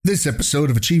This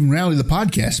episode of Achieving Reality, the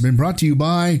podcast, has been brought to you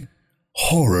by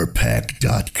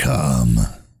HorrorPack.com.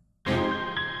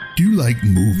 Do you like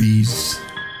movies?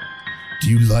 Do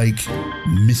you like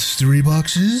mystery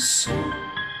boxes?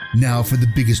 Now for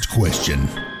the biggest question.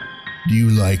 Do you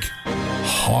like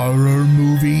horror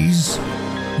movies?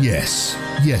 Yes,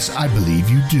 I believe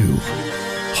you do.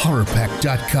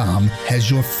 HorrorPack.com has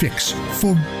your fix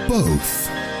for both.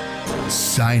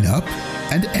 Sign up,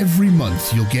 and every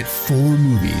month you'll get 4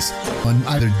 movies on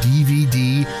either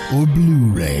DVD or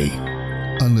Blu-ray,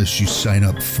 unless you sign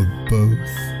up for both.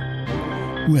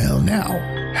 Well now,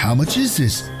 how much is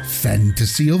this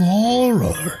fantasy of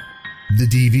horror? The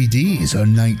DVDs are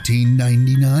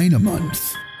 $19.99 a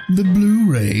month. The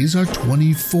Blu-rays are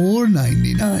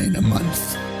 $24.99 a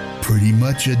month. Pretty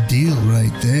much a deal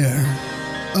right there.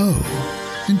 Oh,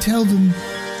 and tell them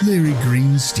Larry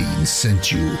Greenstein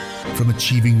sent you from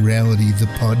Achieving Reality, the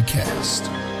podcast.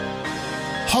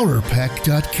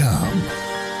 HorrorPack.com.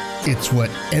 It's what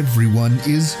everyone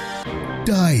is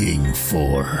dying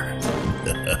for.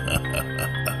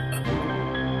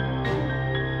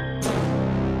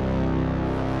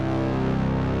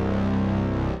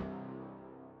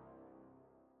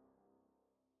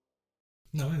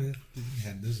 No, it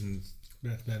had this and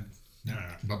bad. No.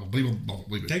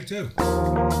 Take 2.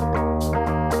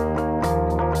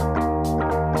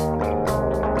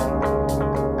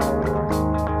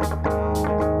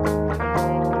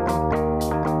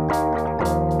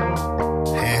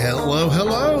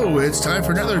 Hello. It's time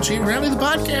for another Achieving Reality, the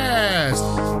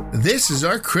podcast. This is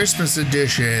our Christmas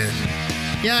edition.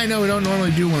 Yeah, I know we don't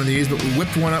normally do one of these, but we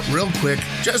whipped one up real quick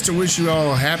just to wish you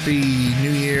all a happy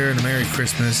New Year and a Merry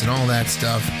Christmas and all that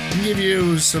stuff, and give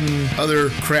you some other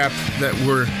crap that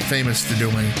we're famous for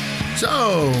doing.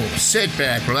 So, sit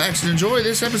back, relax, and enjoy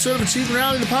this episode of Achieving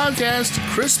Reality, the podcast,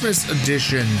 Christmas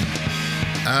edition.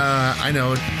 I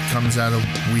know it comes out a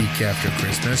week after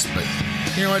Christmas, but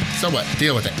you know what? So what?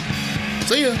 Deal with it.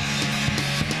 See ya.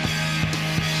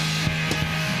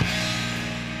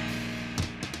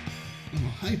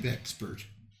 Hype expert.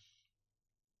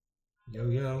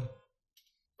 Yo.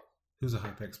 Who's a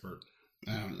hype expert?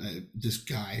 I don't know. This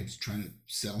guy who's trying to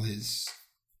sell his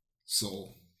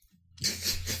soul.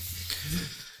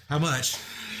 How much?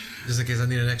 Just in case I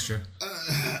need an extra.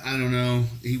 I don't know.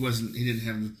 He didn't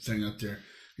have the thing up there.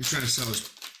 He's trying to sell his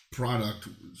product.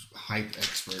 Hype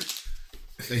expert.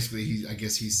 Basically, I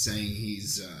guess he's saying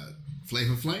he's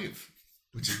Flavor Flav,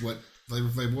 which is what Flavor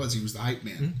Flav was. He was the hype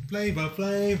man. Flavor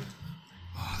Flav.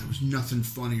 Oh, there was nothing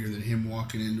funnier than him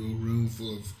walking into a room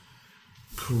full of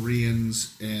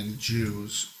Koreans and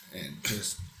Jews and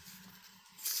just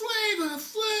Flavor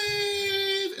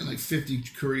Flav, and like 50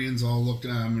 Koreans all looked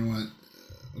at him and went,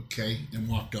 okay, and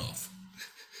walked off.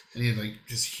 And he had like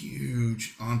this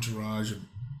huge entourage of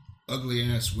ugly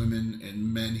ass women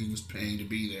and men he was paying to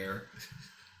be there,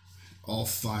 all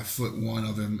 5'1"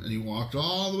 of him, and he walked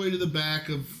all the way to the back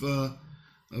of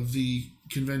the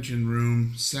convention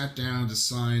room, sat down to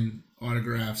sign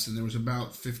autographs, and there was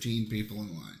about 15 people in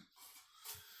line.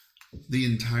 The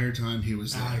entire time he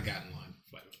was there. I got in line.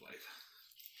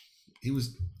 He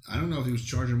was, I don't know if he was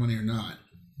charging money or not.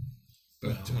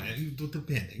 But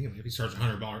depending. If he's charging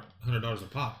 $100 a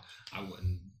pop, I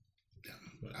wouldn't.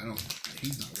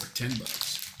 He's not worth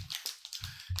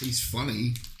 $10. He's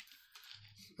funny.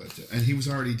 But and he was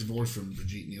already divorced from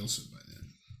Brigitte Nielsen by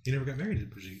then. He never got married to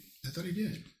Brigitte. I thought he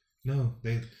did. No,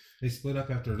 they split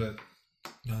up after that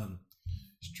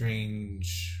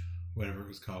strange, whatever it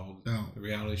was called, the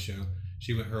reality show.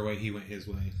 She went her way, he went his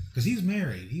way. Because he's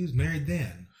married. He was married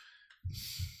then.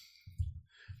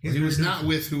 He was not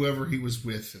with whoever he was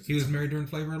with. He was married during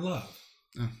Flavor of Love.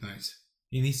 Oh, nice.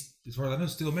 And he's, as far as I know,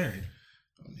 still married.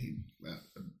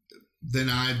 Then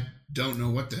I don't know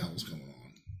what the hell was going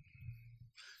on.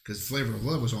 Because Flavor of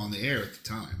Love was on the air at the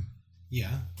time.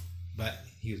 Yeah, but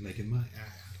he was making money.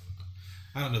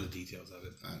 I don't know the details of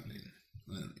it. I don't either.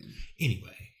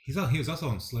 Anyway, he was also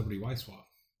on Celebrity Wife Swap.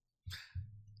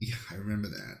 Yeah, I remember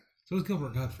that. So was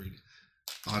Gilbert Gottfried.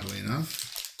 Oddly enough.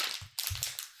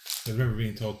 I remember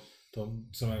being told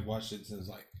somebody watched it and was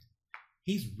like,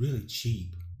 he's really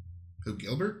cheap. Who,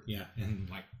 Gilbert? Yeah, and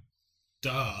like,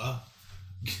 duh.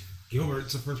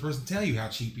 Gilbert's the first person to tell you how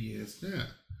cheap he is. Yeah.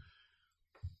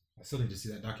 I still need to see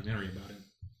that documentary about him.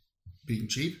 Being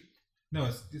cheap? No,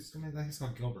 it's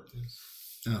called Gilbert.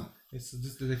 It's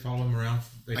just they follow him around.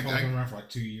 They follow him around for like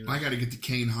 2 years. I got to get the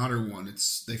Kane Hodder one.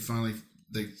 They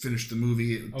finished the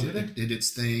movie. It did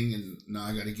its thing, and now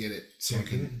I got to get it so I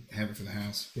can have it for the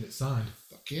house. Get it signed.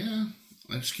 Fuck yeah!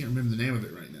 I just can't remember the name of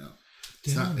it right now.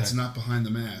 It's not Behind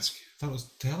the Mask. I thought it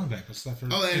was To Hell and Back.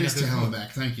 Oh, that is To Hell and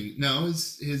Back. Thank you. No,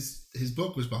 his his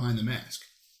book was Behind the Mask.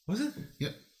 Was it?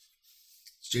 Yep.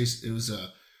 It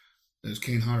was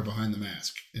Kane Hodder Behind the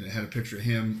Mask, and it had a picture of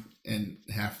him and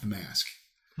half the mask.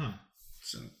 Huh.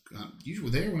 So you were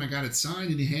there when I got it signed,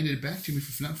 and he handed it back to me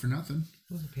for nothing.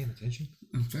 I wasn't paying attention.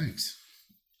 Oh, thanks.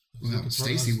 Well,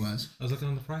 Stacy was. I was looking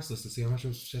on the price list to see how much it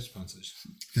was for chest punches.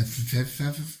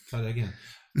 Try that again.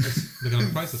 Looking on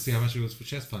the price list to see how much it was for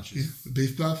chest punches. Yeah.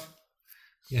 Beef buff?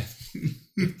 Yeah.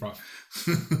 Beef buff.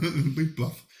 Beef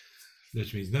buff.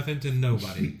 Which means nothing to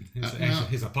nobody.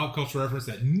 It's a pop culture reference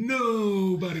that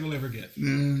nobody will ever get.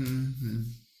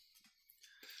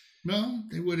 Well,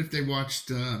 they would if they watched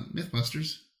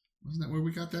Mythbusters. Wasn't that where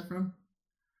we got that from?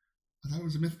 I thought it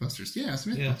was a Mythbusters. Yeah, it's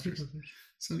Mythbusters. Yeah.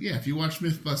 So, yeah, if you watch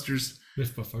Mythbusters...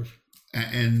 Mythbusters.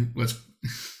 And what's...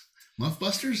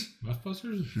 Muffbusters?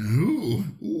 Muffbusters?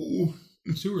 Ooh.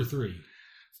 2 or 3?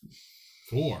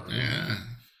 4. Yeah.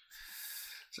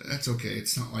 So that's okay.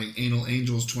 It's not like Anal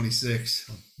Angels 26.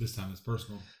 Well, this time it's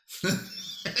personal.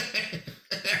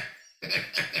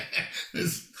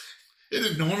 Is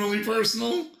it normally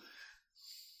personal?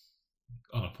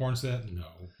 On a porn set?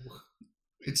 No.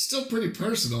 It's still pretty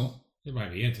personal. It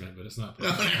might be intimate, but it's not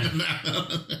personal.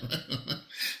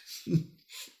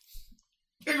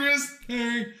 Hey, Chris.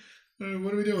 Hey.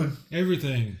 What are we doing?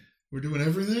 Everything. We're doing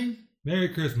everything? Merry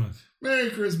Christmas. Merry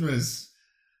Christmas.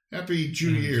 Happy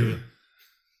Jew Year.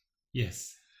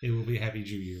 Yes. It will be Happy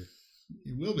Jew Year.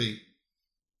 It will be.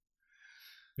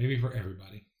 Maybe for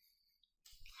everybody.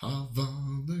 Have a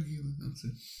tequila. That's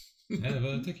it. Have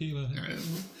a tequila.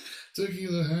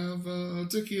 Tequila, have a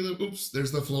tequila. Oops,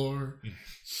 there's the floor.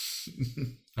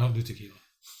 I don't do tequila.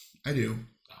 I do.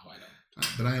 Oh, I don't.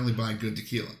 But I only buy good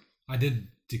tequila. I did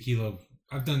tequila.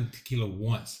 I've done tequila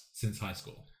once since high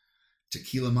school.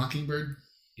 Tequila Mockingbird?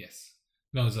 Yes.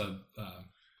 No, it was a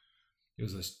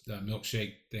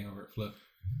milkshake thing over at Flip.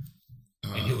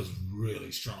 And it was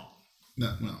really strong.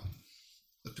 No, well,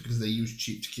 that's because they use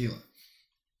cheap tequila.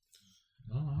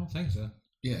 No, I don't think so.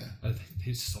 Yeah. I think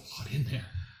there's just a lot in there.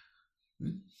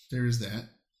 There is that.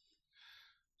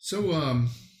 So,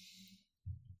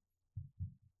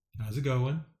 how's it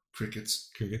going?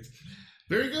 Crickets.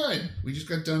 Very good. We just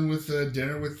got done with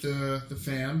dinner with the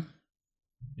fam.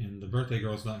 And the birthday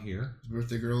girl's not here. The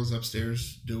birthday girl is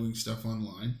upstairs doing stuff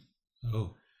online.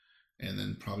 Oh. And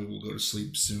then probably we'll go to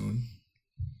sleep soon.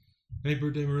 Happy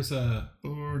birthday, Marissa.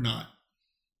 Or not.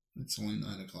 It's only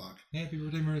 9 o'clock. Happy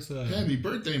birthday, Marissa. Happy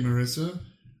birthday, Marissa.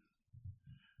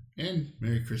 And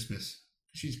Merry Christmas.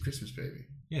 She's a Christmas baby.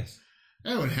 Yes.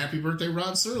 Oh, and happy birthday,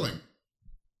 Rod Serling.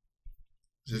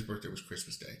 His birthday was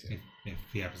Christmas Day, too. If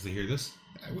he happens to hear this.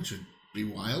 Which would be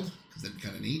wild, because that'd be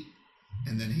kind of neat.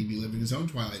 And then he'd be living his own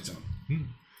Twilight Zone.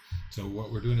 So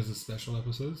what we're doing is a special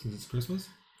episode since it's Christmas.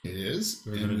 It is.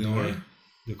 We're going to do it.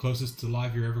 The closest to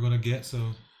life you're ever going to get,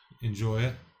 so enjoy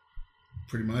it.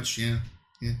 Pretty much, yeah.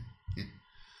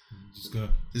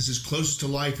 This is closest to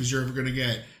life as you're ever going to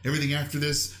get. Everything after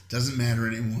this doesn't matter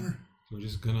anymore. So we're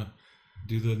just going to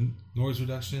do the noise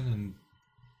reduction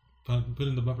and put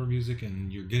in the bumper music,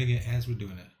 and you're getting it as we're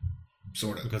doing it.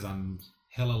 Sort of. Because I'm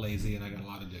hella lazy and I got a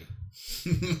lot to do.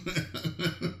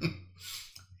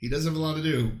 He does have a lot to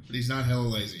do, but he's not hella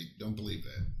lazy. Don't believe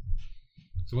that.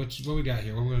 So what we got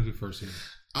here? What we're going to do first here?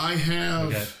 I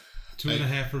got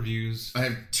 2.5 reviews. I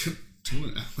have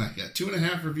I got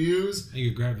 2.5 reviews. You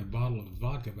could grab the bottle of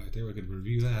vodka back there. We could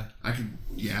review that. I could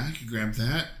grab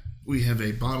that. We have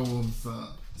a bottle of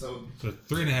so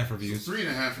 3.5 reviews.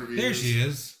 3.5 reviews. There she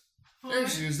is. There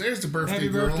she is. There's the birthday Happy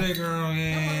girl. Happy birthday, girl.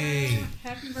 Yay.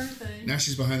 Happy birthday. Now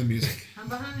she's behind the music. I'm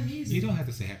behind the music. You don't have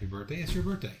to say happy birthday. It's your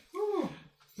birthday. Ooh.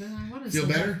 Then I want to Feel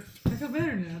better? I feel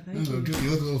better now. Thank you. Good. You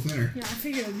look a little thinner. Yeah, I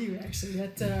figured I do, actually.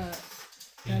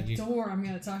 That door I'm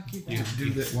going to talk to you about. Did you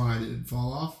do that? Why? Did it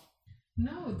fall off?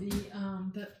 No,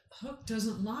 the hook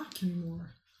doesn't lock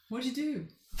anymore. What'd you do?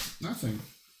 Nothing.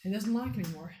 It doesn't lock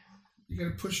anymore. You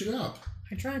got to push it up.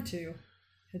 I tried to.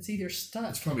 It's either stuck.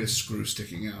 It's probably a screw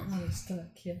sticking out. Oh, it's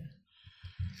stuck, yeah.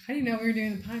 I didn't know we were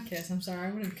doing the podcast. I'm sorry.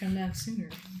 I would have come down sooner.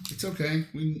 It's okay.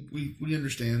 We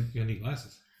understand. You're going to need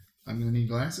glasses. I'm going to need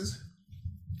glasses?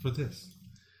 For this.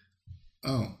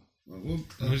 Oh. Well,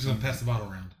 I'm just going to pass the bottle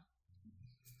around.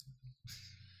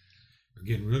 We're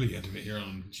getting really intimate here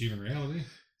on Achieving Reality.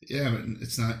 Yeah, but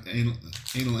it's not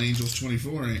Anal Angels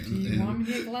 24. Do you want me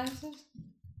to get glasses?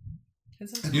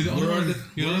 You're the only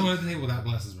one at the table without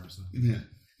glasses, Marissa. Yeah.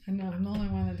 I know, I'm the only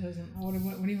one that doesn't. What do you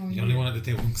want me to do? The only one at the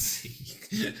table who can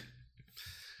see.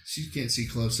 She can't see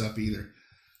close up either.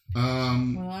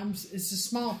 Well, it's a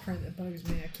small print that bugs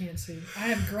me. I can't see. I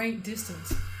have great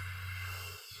distance.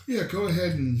 Yeah, go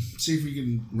ahead and see if we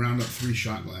can round up 3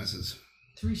 shot glasses.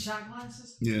 3 shot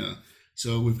glasses? Yeah.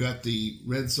 So we've got the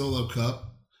red Solo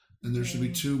cup, and there should be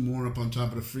 2 more up on top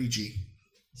of the Fiji.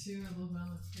 See what I love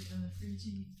on the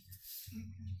Fiji.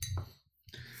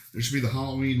 There should be the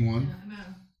Halloween one. Yeah, I know.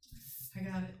 I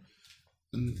got it.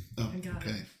 And, I got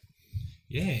it.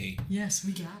 Yay. Yes,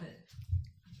 we got it.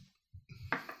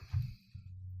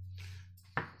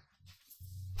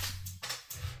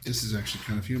 This is actually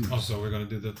kind of humorous. Oh, so we're going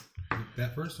to do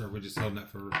that first, or are we just holding that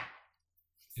for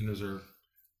in reserve?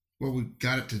 Well, we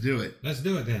got it to do it. Let's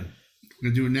do it then. We're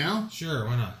going to do it now? Sure,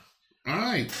 why not? All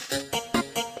right.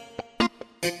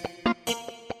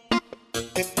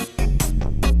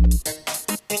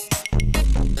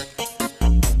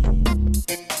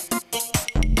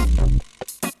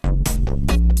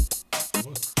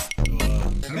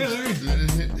 Hey, Larry.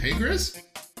 Hey, Chris.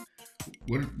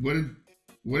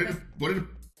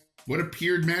 What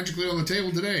appeared magically on the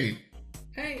table today?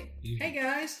 Hey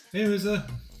guys. Hey, Rizza.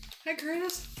 Hi,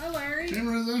 Chris. Hi, Larry. Hey,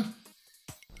 Marissa.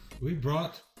 We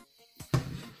brought...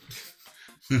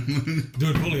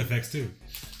 Doing Foley effects, too.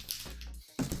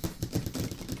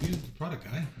 You're the product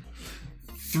guy.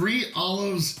 3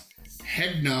 Olives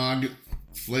Hegnog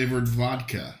flavored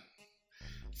vodka.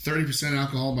 30%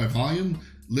 alcohol by volume.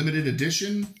 Limited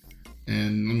edition.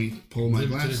 And let me pull my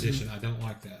glasses. Limited edition. I don't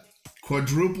like that.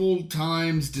 Quadruple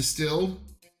times distilled.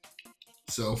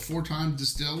 So 4 times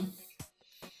distilled.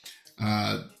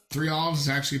 3 Olives is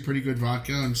actually a pretty good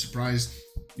vodka. I'm surprised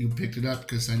you picked it up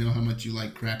because I know how much you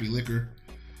like crappy liquor.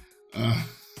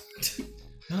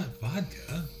 Not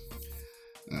vodka.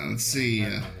 Let's see.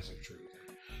 That's not true.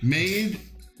 Made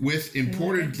with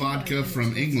imported vodka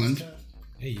from England.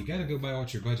 Hey, you got to go by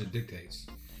what your budget dictates.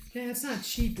 Yeah, it's not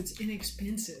cheap. It's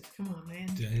inexpensive. Come on, man.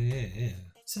 Yeah.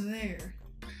 So there.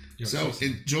 So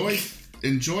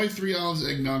enjoy 3 Olives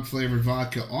eggnog flavored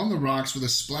vodka on the rocks with a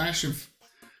splash of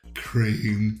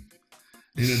cream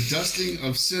and a dusting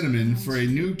of cinnamon for a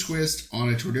new twist on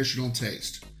a traditional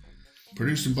taste.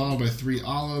 Produced and bottled by 3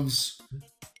 Olives,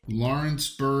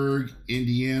 Lawrenceburg,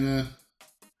 Indiana.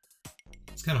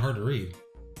 It's kind of hard to read.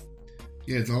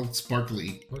 Yeah, it's all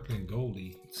sparkly. Sparkling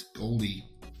goldy. It's goldy.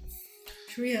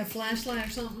 Should we have a flashlight or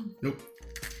something? Nope.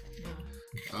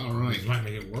 No. All right. It might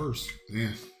make it worse.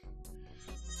 Yeah.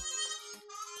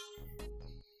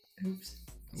 Oops.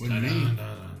 Wouldn't me.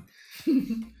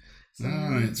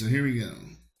 All right, so here we go.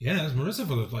 Yeah, it's Marissa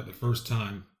for the first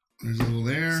time. There's a little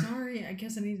there. Sorry, I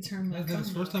guess I need to turn my That's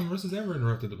the first time Marissa's ever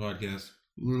interrupted the podcast.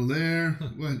 A little there.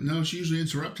 Well, no, she usually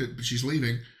interrupts it, but she's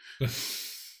leaving.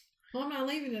 Well, I'm not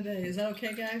leaving today. Is that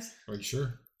okay, guys? Are you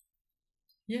sure?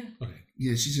 Yeah. Okay.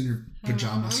 Yeah, she's in her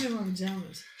pajamas. I'm in my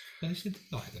pajamas. I should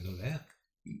not have to know that.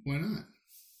 Why not?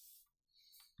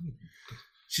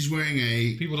 She's wearing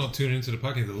a... People don't tune into the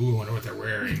podcast and go, ooh, I wonder what they're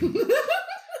wearing.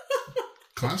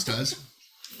 Klaus does.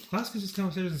 Klaus can just come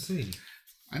upstairs and see.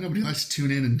 I know, but he likes to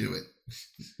tune in and do it.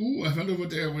 Ooh, I wonder what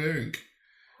they're wearing.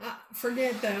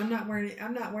 Forget that. I'm not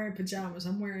wearing pajamas.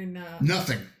 I'm wearing...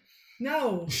 Nothing.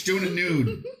 No. She's doing a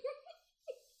nude.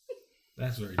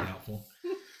 That's very doubtful.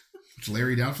 It's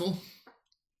Larry Doubtful?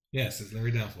 Yes, it's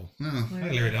Larry Doubtful. Oh.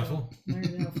 Hi, Larry Doubtful. Larry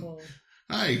Doubtful.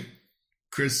 Hi,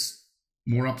 Chris.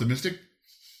 More optimistic?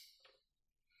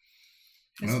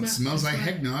 Well, it smells like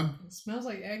eggnog. It smells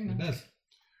like eggnog. It does.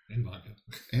 And vodka.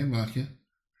 And vodka.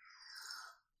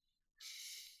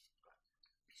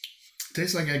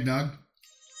 Tastes like eggnog.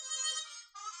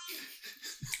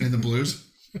 And the blues.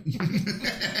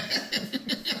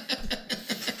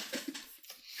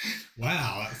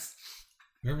 Wow.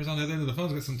 Whoever's on the other end of the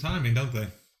phone's got some timing, don't they?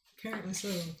 Apparently so.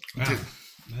 Wow.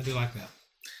 I do like that.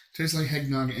 Tastes like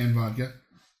eggnog and vodka.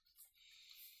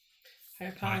 I I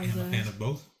apologize. am a fan of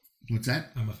both. What's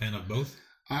that? I'm a fan of both.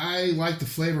 I like the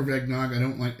flavor of eggnog. I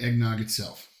don't like eggnog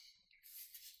itself.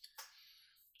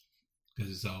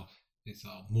 Because it's all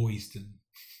moist and...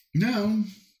 No,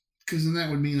 because then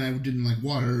that would mean I didn't like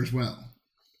water as well.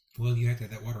 Well, you have to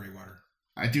have that watery water.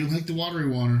 I do like the watery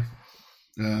water.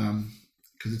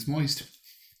 Because it's moist.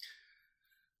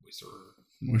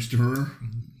 Moister.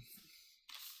 Mm-hmm.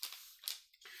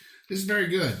 This is very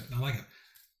good. I like it.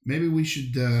 Maybe we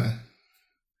should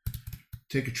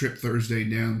take a trip Thursday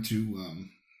down to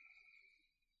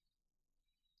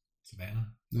Savannah?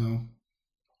 No.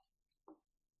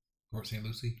 Port St.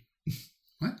 Lucie?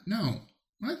 What? No.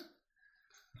 What?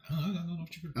 I don't know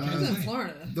what you were It's trying to in say.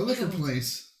 Florida. The liquor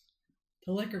place.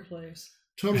 The liquor place.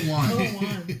 Total Wine. Total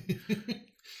Wine.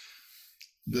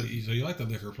 So you like the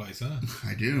liquor place, huh?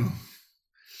 I do.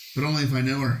 But only if I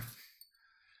know her.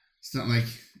 It's not like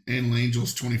Anal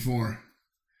Angels 24.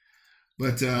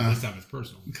 But This time it's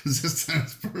personal. because this time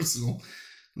it's personal.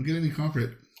 Don't get any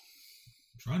corporate.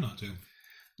 Try not to.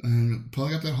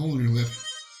 Plug up that hole in your lip.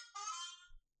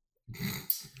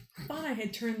 I thought I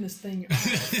had turned this thing off.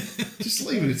 Just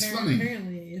leave it. It's funny.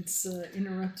 Apparently, it's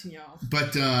interrupting y'all.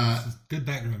 But good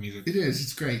background music. It is.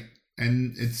 It's great,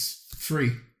 and it's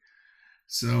free.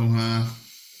 So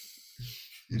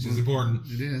which is important.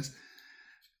 It is.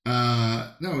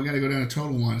 No, we got to go down to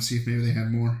Total Wine and see if maybe they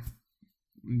had more.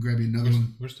 We can grab you another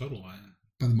one. Where's Total Wine?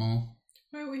 By the mall.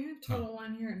 Wait, we have Total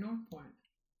Wine here at North Point.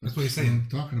 That's what he's saying.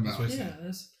 What I'm talking about.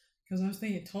 That's because I was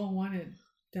thinking Total Wine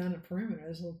down at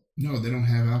Perimeter. No, they don't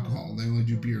have alcohol. They only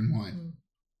do beer and wine. Mm-hmm.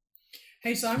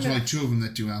 Hey, so There's only 2 of them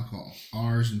that do alcohol.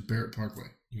 Ours and Barrett Parkway.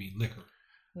 You mean liquor?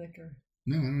 Liquor.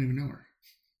 No, I don't even know her.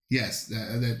 Yes,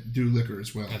 that do liquor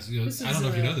as well. I don't know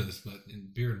if you know this, but in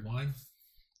beer and wine,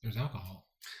 there's alcohol.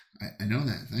 I know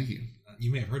that. Thank you.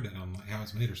 You may have heard that on How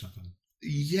It's Made or something.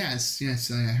 Yes.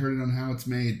 I heard it on How It's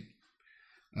Made.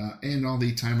 And all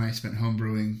the time I spent home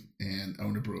brewing and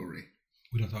owned a brewery.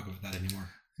 We don't talk about that anymore.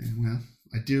 Well,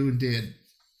 I do and did.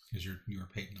 Because you were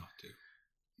paid not to.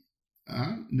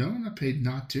 No, I'm not paid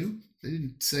not to. They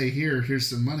didn't say, here's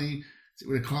some money. It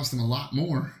would have cost them a lot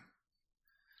more.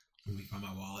 Let me find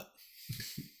my wallet.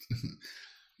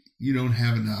 You don't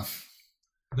have enough.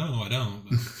 No, I don't.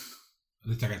 But at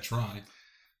least I got to try.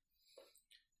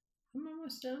 I'm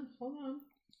almost done. Hold on.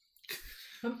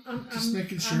 I'm just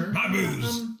making sure. My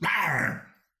booze.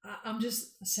 I'm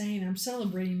just saying I'm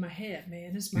celebrating my head,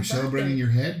 man. It's my You're birthday. celebrating your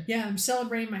head? Yeah, I'm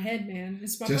celebrating my head, man.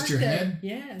 It's my just birthday. Your head?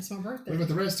 Yeah, it's my birthday. What about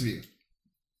the rest of you?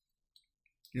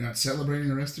 You're not celebrating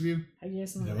the rest of you? I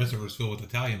guess not. The rest of it was filled with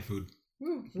Italian food.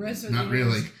 Ooh, the rest of not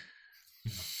really.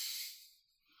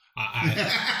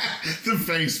 The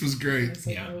face was great.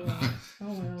 Like, yeah.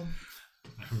 Oh well.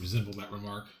 I resemble that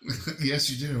remark. Yes,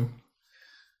 you do.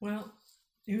 Well,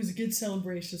 it was a good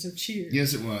celebration, so cheers.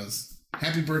 Yes, it was.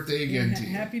 Happy birthday again to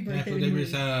you. Happy birthday to me.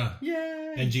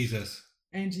 Yay! And Jesus.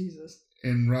 And Jesus.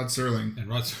 And Rod Serling.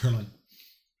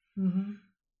 Mm-hmm.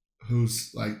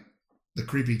 Who's like the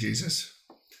creepy Jesus.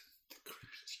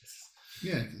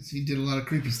 Yeah, he did a lot of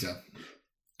creepy stuff.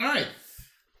 All right.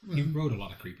 He wrote a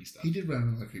lot of creepy stuff. He did write a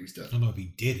lot of creepy stuff. I don't know if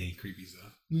he did any creepy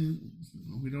stuff.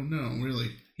 We don't know,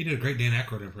 really. He did a great Dan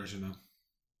Aykroyd impression, though.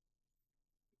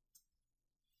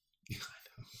 Yeah, I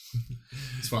know.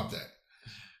 Swap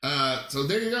that. So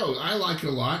there you go. I like it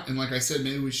a lot, and like I said,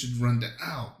 maybe we should run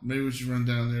down. Maybe we should run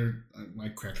down there. I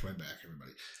might crack my back,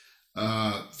 everybody.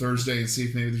 Thursday and see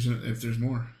if maybe there's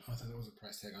more. I thought there was a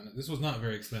price tag on it. This was not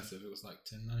very expensive. It was like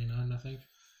 $10.99, I think.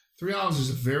 $3 is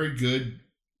a very good,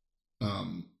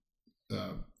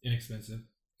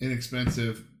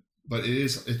 inexpensive, but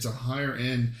it's a higher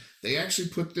end. They actually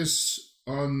put this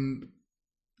on.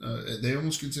 They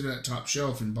almost consider that top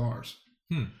shelf in bars,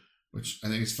 which I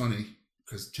think is funny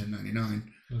because $10.99.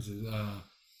 Was it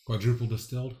quadruple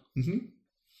distilled?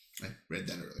 Mm-hmm. I read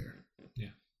that earlier. Yeah.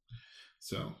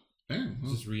 So. Yeah,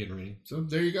 well, just reiterating. So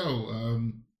there you go.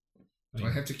 Do I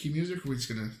have to cue music, or are we just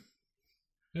gonna?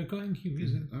 Yeah, go ahead and cue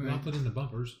music. Right. I'll put in the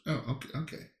bumpers. Oh,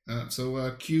 okay.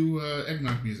 So cue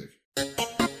eggnog music.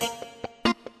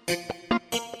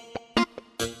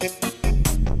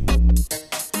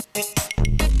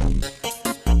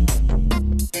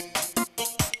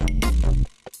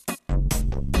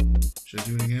 Should I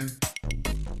do it again?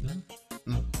 No.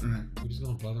 Oh, all right. We're just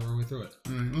gonna blather our way through it.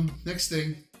 All right. Well, next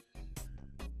thing.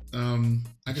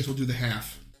 I guess we'll do the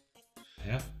half.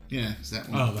 Half? Yeah, is that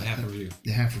one? Oh, the half review.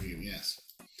 The half review, yes.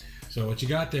 So what you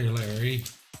got there, Larry?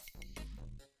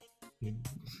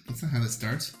 That's not how that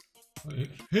starts.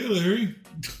 Hey, Larry.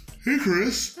 Hey,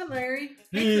 Chris. Hi, Larry.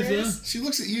 Hey, Chris. She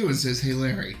looks at you and says, "Hey,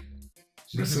 Larry."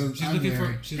 She's looking for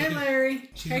Larry.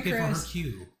 She's hey, looking Chris. for her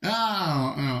cue.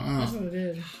 Oh. That's what it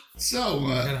is. So,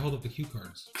 I gotta hold up the cue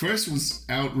cards. Chris was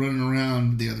out running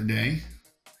around the other day.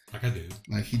 Like I do.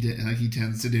 Like he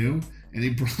tends to do. And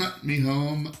he brought me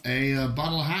home a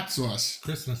bottle of hot sauce.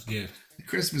 Christmas gift. A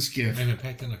Christmas gift. And it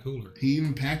packed in a cooler. He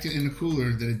even packed it in a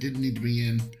cooler that it didn't need to be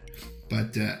in.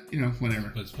 But,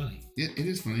 whatever. But it's funny. It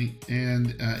is funny.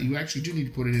 And you actually do need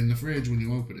to put it in the fridge when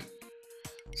you open it.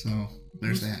 So,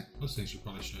 there's that. Most things you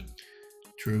probably should.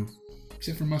 True.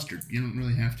 Except for mustard. You don't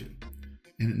really have to.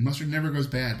 And mustard never goes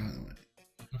bad, by the way.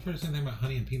 I've heard the same thing about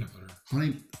honey and peanut butter.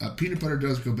 Peanut butter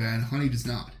does go bad. Honey does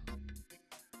not.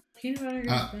 Peanut butter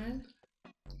goes bad?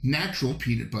 Natural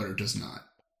peanut butter does not.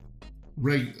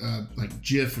 Like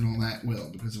Jif and all that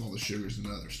will, because of all the sugars and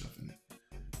other stuff in it.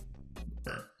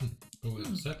 But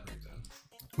it'll separate, though.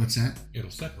 What's that?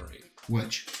 It'll separate.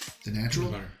 Which? The natural?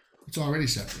 Peanut butter. It's already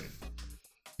separated.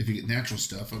 If you get natural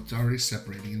stuff, it's already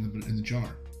separating in the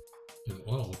jar. The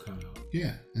oil will come out.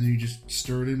 Yeah, and then you just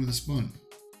stir it in with a spoon.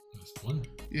 A spoon?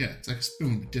 Yeah, it's like a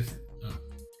spoon, but different. Oh.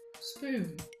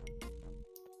 Spoon.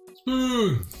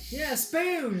 Spoon! Yeah,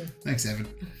 spoon! Thanks, Evan.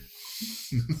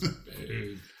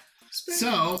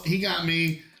 So he got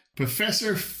me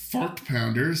Professor Fart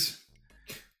Pounders,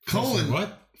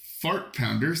 what? Fart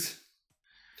Pounders,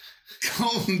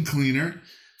 colon cleaner.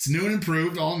 It's new and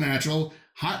improved, all natural,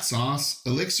 hot sauce,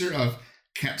 elixir of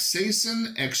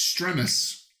capsaicin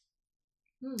extremis.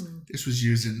 This was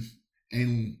used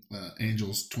in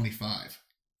Angels 25.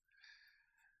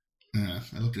 I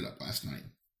looked it up last night.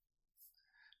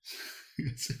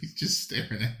 He's just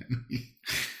staring at me.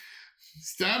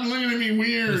 Stop looking at me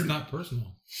weird. It's not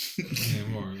personal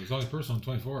anymore. It's only personal in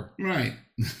 24. Right.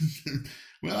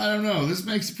 Well, I don't know. This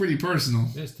makes it pretty personal.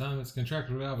 This time it's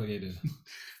contractually obligated.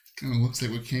 Kind of looks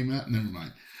like what came out. Never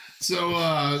mind.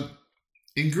 So,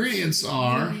 ingredients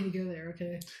are... I need to go there,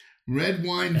 okay. Red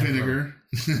wine vinegar.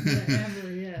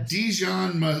 Yes.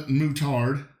 Dijon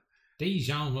moutarde.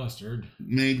 Dijon mustard.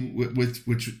 Made with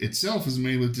which itself is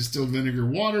made with distilled vinegar,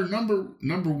 water,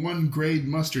 number one grade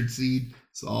mustard seed,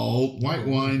 salt, white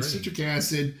wine, citric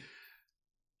acid,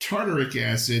 tartaric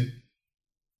acid,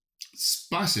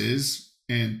 spices,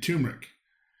 and turmeric.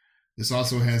 This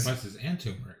also has spices and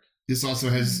turmeric. This also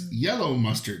has yellow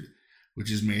mustard,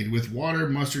 which is made with water,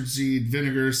 mustard seed,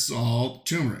 vinegar, salt,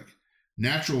 turmeric,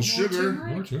 natural sugar,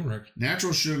 more turmeric,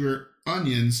 natural sugar,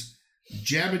 onions,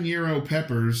 habanero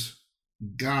peppers,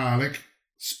 garlic,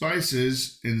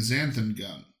 spices, and xanthan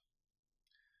gum.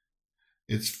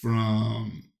 It's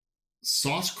from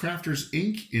Sauce Crafters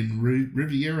Inc. in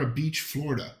Riviera Beach,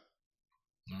 Florida.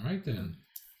 All right, then.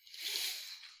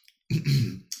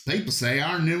 People say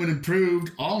our new and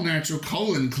improved all-natural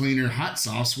colon cleaner hot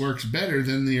sauce works better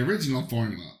than the original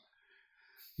formula.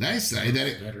 They say that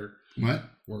it... better. What?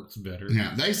 Works better.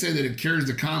 Yeah, they say that it cures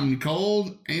the common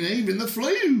cold and even the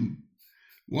flu.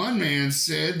 One man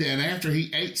said that after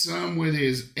he ate some with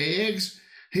his eggs,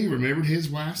 he remembered his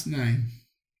wife's name.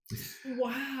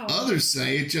 Wow. Others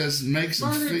say it just makes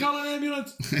them feel... call an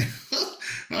ambulance.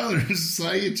 Others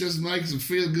say it just makes them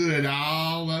feel good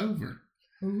all over.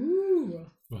 Ooh.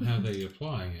 Well, how are they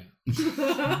applying it?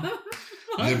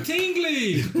 I'm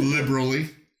tingly. Liberally.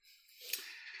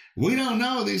 We don't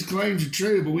know if these claims are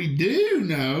true, but we do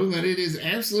know that it is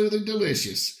absolutely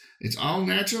delicious. It's all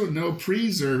natural, no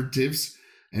preservatives,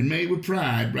 and made with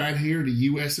pride right here in the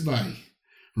U.S. of A.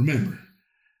 Remember,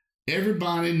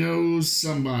 everybody knows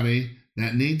somebody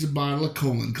that needs a bottle of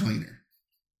colon cleaner.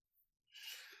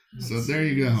 So there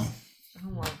you go.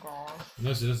 Oh my gosh.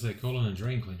 Unless it does say colon and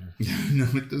drain cleaner. No,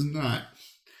 it does not.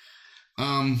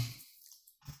 I'm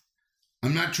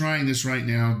not trying this right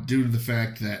now due to the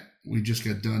fact that we just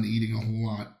got done eating a whole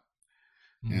lot.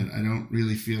 And I don't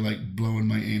really feel like blowing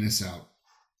my anus out.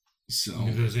 So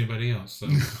if there's anybody else. So.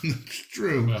 It's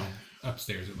true. Well,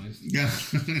 upstairs at least. Yeah.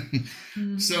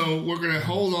 So we're going to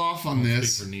hold off on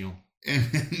this. Speak for Neil. And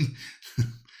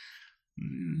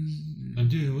I'm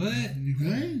doing what?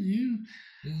 What? You?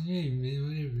 Hey,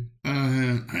 man, I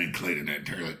whatever. ain't cleaning that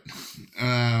toilet.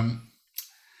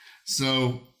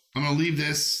 So I'm going to leave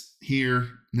this here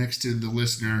next to the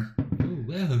listener. Oh,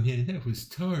 wow, man, that was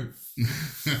tart.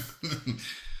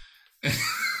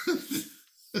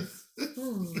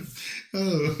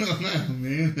 Oh,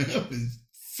 man, that was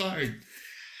fart.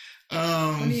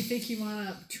 What do you think you want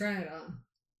to try it on?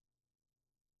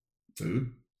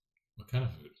 Food. What kind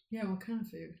of food? Yeah, what kind of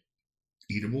food?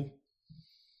 Eatable.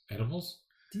 Edibles?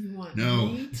 Do you want No.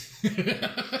 meat?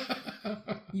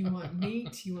 You want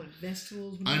meat? You want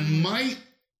vegetables? I might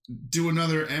do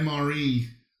another MRE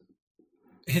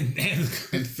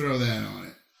and throw that on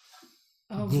it.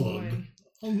 Oh, glug. boy.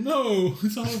 Oh, no.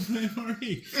 It's all from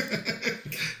MRE.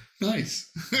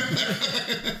 Nice.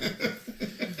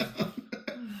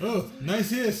 Oh, nice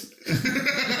hiss.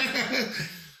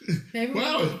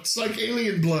 Wow, it's like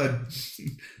alien blood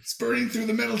spurting through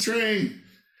the metal tray.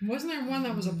 Wasn't there one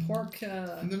that was a pork?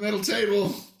 The metal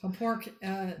table. A pork.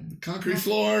 Concrete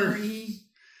floor. MRE?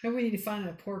 No, we need to find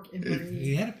a pork MRE.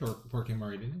 He had a pork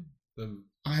MRE, didn't he?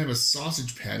 I have a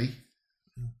sausage patty.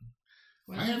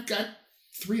 Well, I have got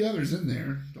 3 others in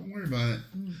there. Don't worry about it.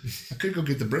 I could go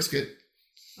get the brisket.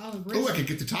 Oh, the Oh, brisket. I could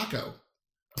get the taco.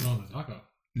 Oh, the taco.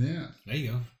 Yeah. There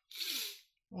you go.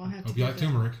 Well, I have Hope to you get like that.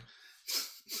 turmeric.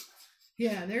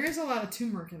 Yeah, there is a lot of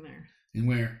turmeric in there. And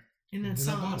where? In that In that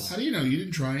sauce. bottle. How do you know? You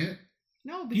didn't try it?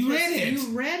 No, because You read it.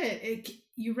 You read it.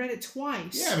 You read it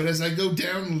twice. Yeah, but as I go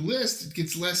down the list, it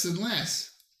gets less and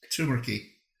less. Turmeric-y.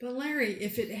 But Larry,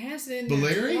 if it has it in But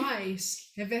there Larry?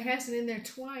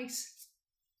 twice,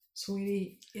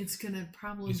 sweetie, it's gonna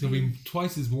probably It's going to be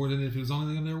twice as more than if it was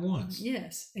only in there once.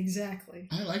 Yes, exactly.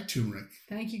 I like turmeric.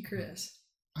 Thank you, Chris.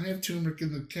 I have turmeric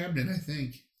in the cabinet, I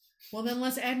think. Well, then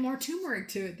let's add more turmeric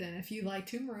to it. Then, if you like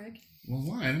turmeric. Well,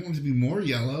 why? I don't want it to be more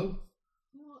yellow.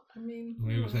 Well, I mean,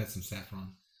 We always had some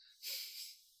saffron.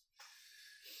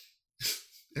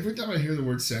 Every time I hear the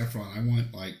word saffron, I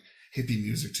want like hippie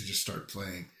music to just start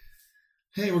playing.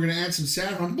 Hey, we're gonna add some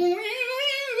saffron. You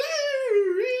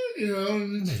know. How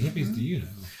many hippies do you know?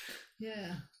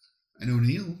 Yeah. I know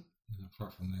Neil.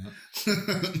 Apart from that.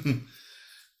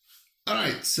 All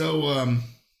right, so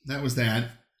that was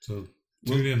that. So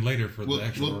tune in later for the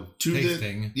actual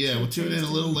tasting. We'll tune in a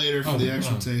little later for the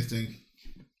actual tasting.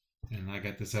 And I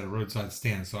got this at a roadside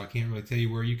stand, so I can't really tell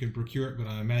you where you can procure it, but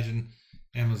I imagine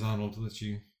Amazon will let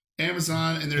you.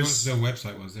 Amazon, and there's no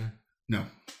website, was there? No,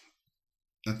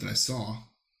 not that I saw.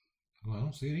 Well, I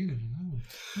don't see it either. No.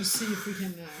 Let's see if we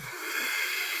can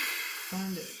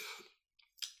find it.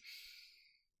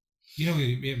 You know,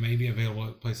 it may be available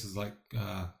at places like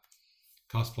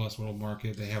Cost Plus, World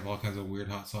Market. They have all kinds of weird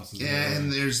hot sauces. Yeah,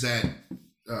 and there's that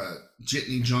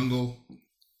Jitney Jungle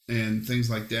and things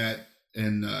like that.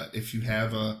 And if you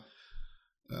have a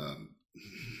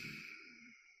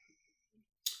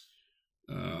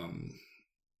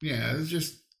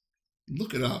just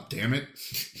look it up, damn it.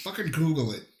 Fucking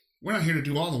Google it. We're not here to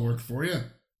do all the work for you.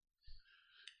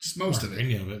 Just most of it.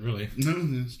 Any of it, really. No,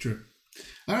 that's true.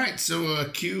 All right, so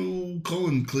cue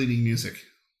colon cleaning music.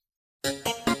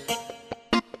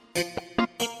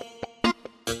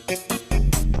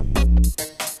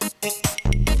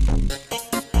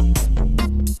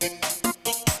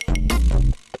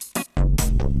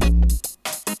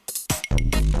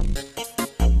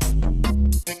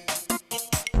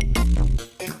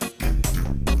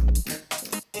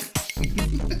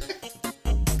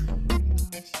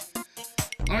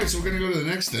 All right, so we're going to go to the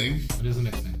next thing. What is the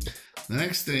next thing? The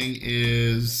next thing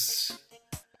is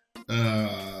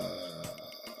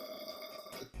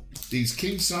these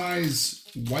king size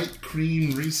white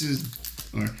cream Reese's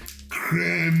or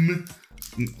creme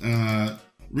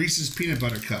Reese's peanut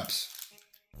butter cups.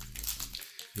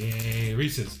 Yay,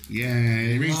 Reese's.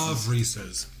 Yay, Reese's. Love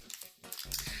Reese's.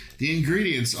 The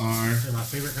ingredients are. They're my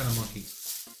favorite kind of monkey.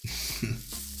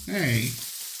 Hey.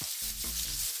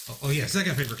 Oh yeah,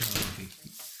 second favorite kind of monkey.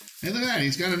 Hey, look at that.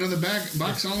 He's got another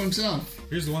box all himself.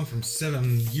 Here's the one from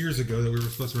 7 years ago that we were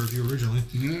supposed to review originally.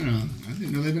 Yeah, I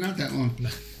didn't know they've been out that long.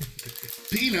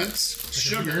 Peanuts,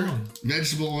 sugar,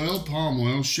 vegetable oil, palm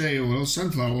oil, shea oil,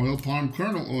 sunflower oil, palm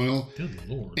kernel oil, good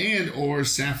Lord. and or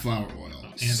safflower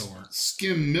oil.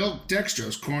 Skim milk,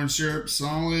 dextrose, corn syrup,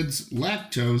 solids,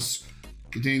 lactose,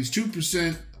 contains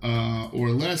 2%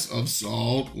 or less of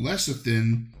salt,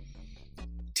 lecithin,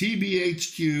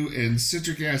 TBHQ, and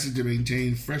citric acid to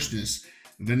maintain freshness.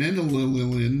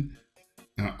 Vanillin,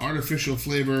 artificial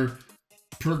flavor,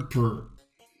 PGPR.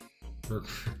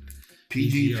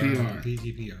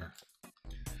 PGPR.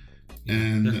 Yeah,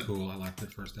 And they're cool. I liked their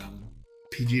first album.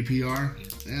 PGPR? Yeah.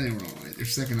 They were alright. Their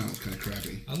second album was kind of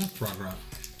crappy. I love prog rock.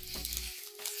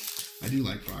 I do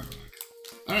like prog rock.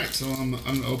 Alright, so I'm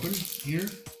open here.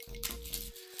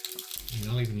 And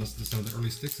I'll even listen to some of the early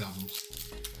Styx albums.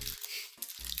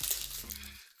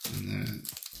 And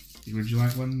would you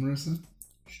like one, Marissa?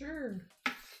 Sure.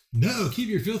 No, keep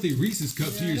your filthy Reese's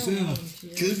cup to yourself.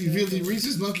 Keep your filthy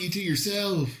Reese's monkey to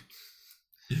yourself.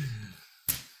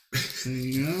 There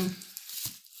you go.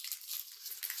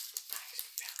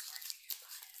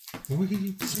 What can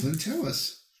you Then tell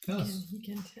us. Tell us.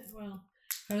 Well,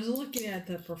 I was looking at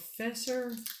the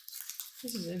Professor.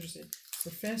 This is interesting.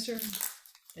 Professor,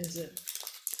 is it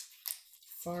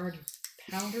fart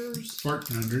powders? Fart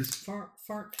pounders.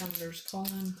 Fart powders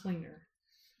colon cleaner.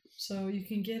 So you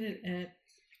can get it at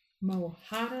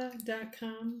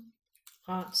mohata.com,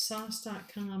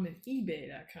 hotsauce.com, and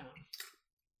ebay.com.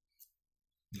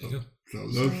 There you go. So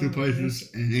those two places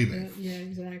and eBay. Yeah,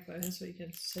 exactly. That's what you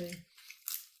can say.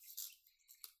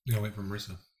 You gotta wait for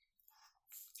Marissa.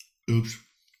 Oops.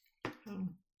 Oh,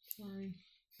 sorry.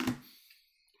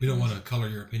 We don't want to color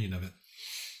your opinion of it.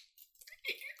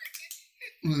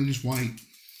 Well, they're just white.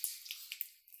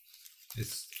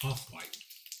 It's off-white.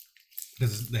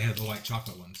 Because they have the white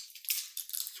chocolate ones.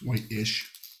 It's white-ish.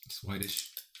 It's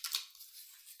whitish.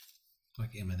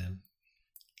 Like M&M.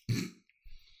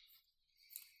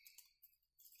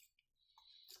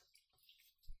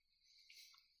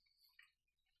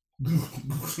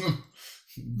 What?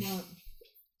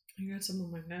 I got some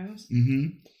on my nose. Mm-hmm.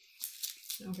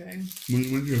 Okay.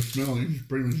 When you smell it, you just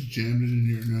pretty much jammed it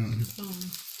into your nose.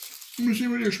 Let me see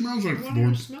what it smells like. What do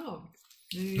you smell?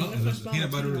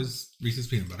 Peanut butter is Reese's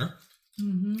peanut butter.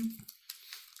 Mm-hmm.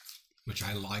 Which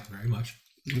I like very much.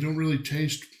 I don't really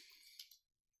taste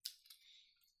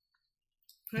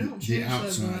the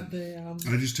outside.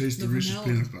 I just taste the Reese's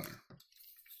peanut butter.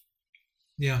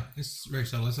 Yeah, it's very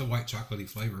subtle. It's a white chocolatey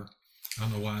flavor. I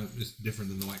don't know why it's different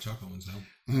than the white chocolate ones, though.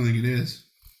 I don't think it is.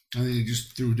 I think they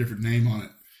just threw a different name on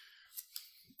it.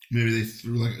 Maybe they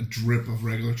threw like a drip of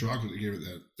regular chocolate to give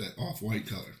it that off-white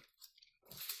color.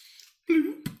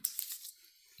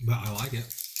 But I like it.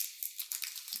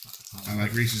 I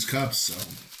like Reese's Cups, so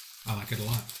I like it a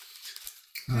lot.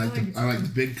 I like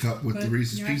the big cup with the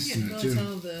Reese's Pieces in it too.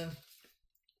 Tell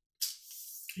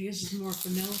I guess it's more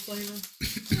vanilla flavor. I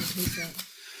don't taste that.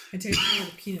 I taste more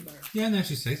of the peanut butter. Yeah, and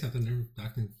actually say something there. I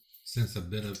can sense a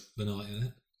bit of vanilla in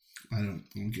it. I don't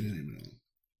get any vanilla.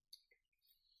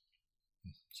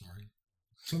 Sorry.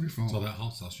 It's all your fault. It's all that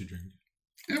hot sauce you drink.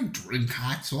 I don't drink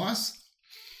hot sauce.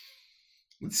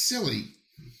 It's silly.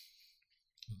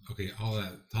 Okay, all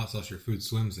that hot sauce your food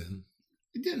swims in.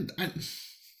 It didn't.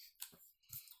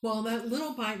 Well, that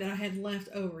little bite that I had left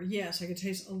over, yes, I could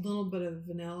taste a little bit of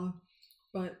vanilla,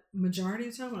 but majority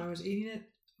of the time when I was eating it,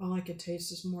 all I could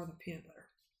taste is more of the peanut butter.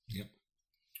 Yep.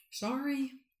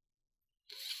 Sorry.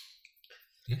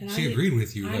 Yeah, she agreed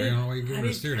with you, Larry. I don't know why you gave her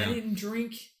a stare down. I didn't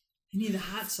drink any of the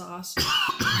hot sauce.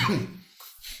 I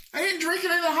didn't drink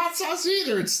any of the hot sauce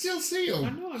either. It's still sealed. I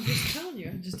know, I'm just telling you.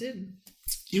 I just didn't.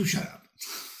 You shut up.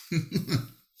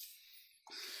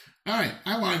 All right,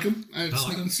 I like them.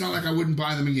 It's not like I wouldn't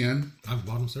buy them again. I've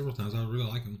bought them several times. I really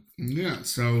like them. Yeah,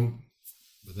 so...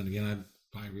 But then again, I'd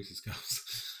buy Reese's Cups.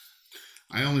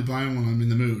 I only buy them when I'm in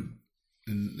the mood,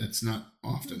 and that's not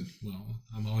often. Well,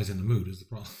 I'm always in the mood is the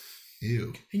problem.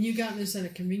 Ew. And you got this at a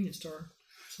convenience store,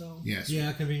 so... Yes.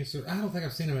 Yeah, convenience store. I don't think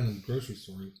I've seen them in a grocery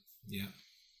store. Yeah.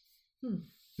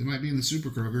 They might be in the Super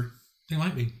Kroger. They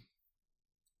might be.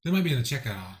 They might be in the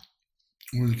checkout aisle.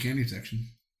 Or in the candy section.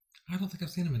 I don't think I've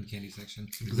seen them in the candy section.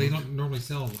 Because they don't normally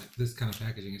sell like this kind of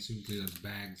packaging. It's usually those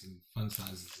bags and fun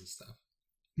sizes and stuff.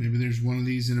 Maybe there's one of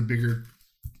these in a bigger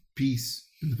piece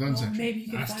in the fun section. Maybe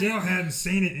you can hadn't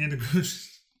seen it in the grocery.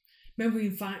 Maybe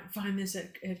we can find this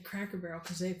at Cracker Barrel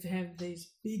because they have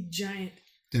these big giant.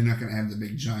 They're not going to have the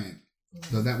big giant.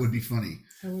 Though that would be funny.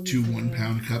 2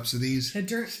 1-pound cups of these.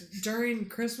 During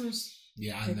Christmas,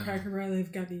 yeah, at Cracker Barrel, they've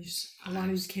got a lot of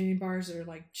these candy bars that are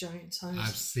like giant size.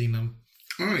 I've seen them.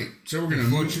 All right, so we're going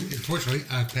to Unfortunately,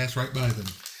 I passed right by them.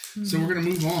 Mm-hmm. So we're going to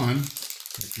move on.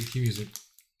 Like music.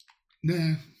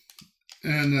 Nah.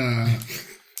 And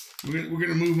we're going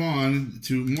to move on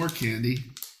to more candy.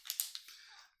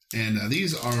 And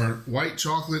these are white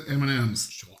chocolate M&Ms.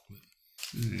 Chocolate.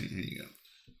 All right, here you go.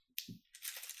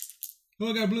 Oh,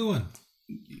 I got a blue one.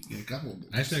 You get a couple of them.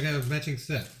 Actually, I got a matching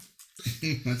set.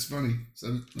 That's funny.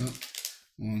 So,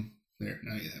 one. There,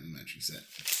 now you have a matching set.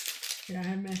 Yeah, I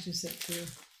have a matching set too.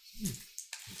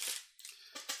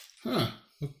 Huh.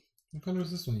 What color is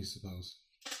this one, you suppose?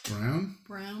 Brown?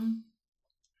 Brown.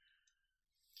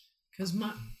 Because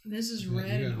this is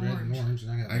red and red orange. and orange.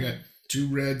 And I got 2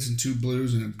 reds and 2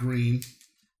 blues and a green.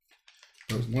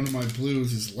 But one of my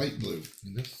blues is light blue.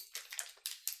 And this...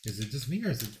 Is it just me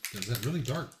or is that really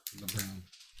dark, the brown?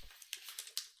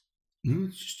 No,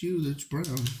 it's just you that's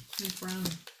brown. It's brown.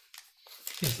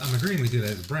 Yes, I'm agreeing with you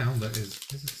that it's brown, but this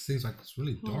seems like it's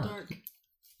really dark. It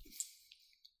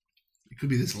could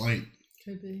be this light.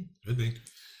 Could be. Could be.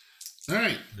 All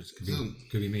right.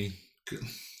 Could be me.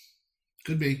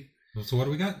 Could be. Well, so what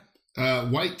do we got?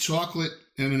 White chocolate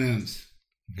M&Ms.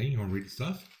 Okay, you want to read the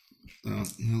stuff? Well,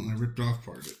 I ripped off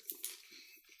part of it.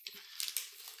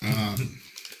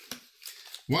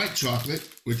 White chocolate,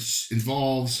 which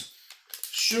involves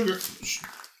sugar.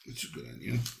 That's a good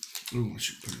idea. Oh, I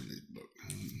should put it in the book.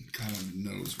 God only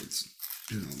knows what's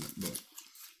in on that book.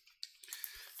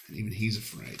 And even he's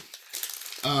afraid.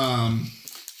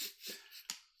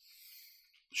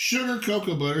 Sugar,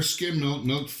 cocoa butter, skim milk,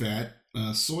 milk fat,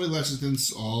 soy less than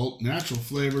salt, natural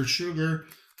flavor, sugar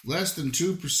less than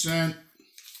 2%,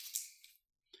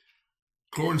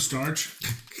 cornstarch.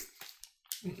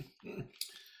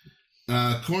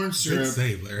 Corn syrup. Good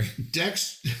save, Larry.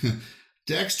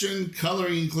 Dextrin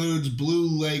coloring includes blue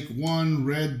Lake 1,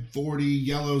 red 40,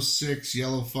 yellow 6,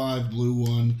 yellow 5, blue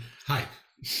 1. Hype.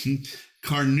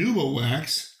 Carnauba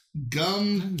wax,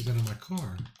 gum. I use that on my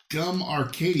car. Gum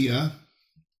Arcadia.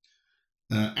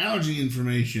 Allergy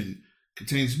information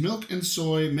contains milk and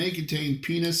soy. May contain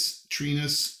penis,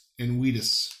 trinus, and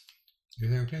wheatus.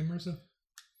 Everything okay, Marissa?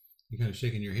 You're kind of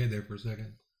shaking your head there for a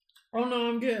second. Oh no,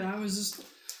 I'm good.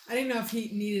 I didn't know if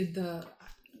he needed the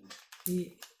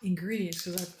ingredients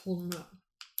because I pulled them up.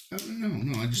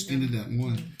 No, I just needed that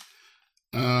one.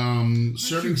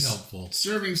 Serving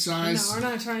size. No, we're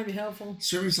not trying to be helpful.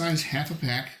 Serving size, half a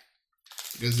pack,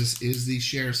 because this is the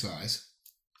share size.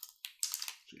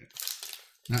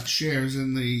 Not shares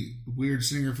in the weird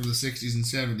singer from the 60s and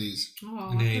 70s. Oh,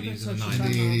 and the 80s and the 90s.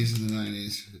 The 80s and the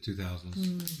 90s. The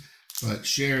 2000s. But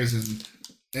share is in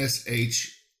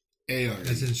SHARE.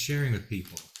 As in sharing with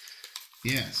people.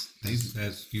 Yes.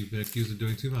 As you've been accused of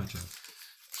doing too much of.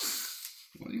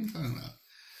 What are you talking about?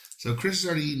 So Chris has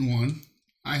already eaten one.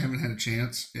 I haven't had a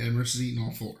chance, and Marissa's eaten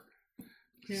all 4.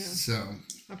 Yeah. So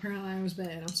Apparently I was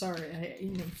bad. I'm sorry. I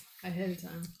ate them ahead of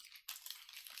time.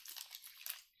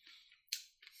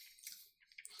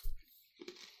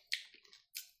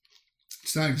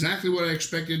 it's not exactly what I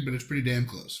expected, but it's pretty damn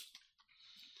close.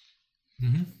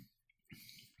 Mm-hmm.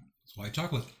 It's white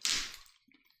chocolate.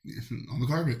 On the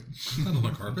carpet. It's not on the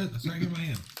carpet. That's right here in my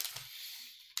hand.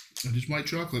 It is white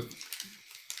chocolate.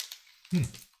 I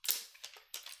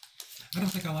don't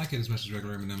think I like it as much as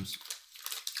regular M&Ms.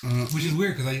 Which Which is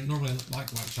weird because I normally like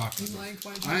white chocolate. You like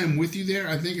white chocolate? I am with you there.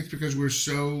 I think it's because we're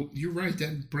so... You're right,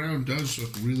 that brown does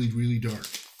look really, really dark.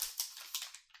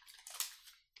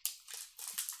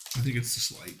 I think it's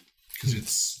this light. Because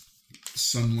it's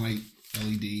sunlight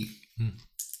LED.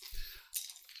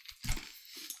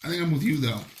 I think I'm with you,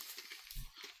 though.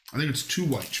 I think it's too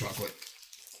white chocolate.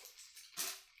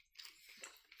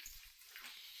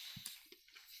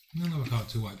 I don't know if I call it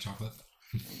too white chocolate.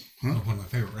 Huh? One of my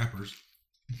favorite rappers.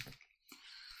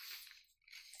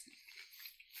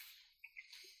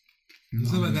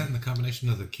 Something like that in the combination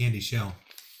of the candy shell.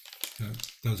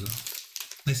 Those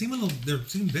they seem they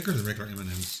seem bigger than regular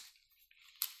M&Ms.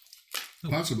 Oh,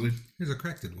 Possibly. here's a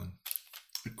cracked one.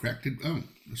 A cracked... Oh,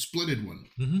 a splitted one.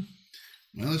 Mm-hmm.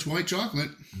 Well, it's white chocolate.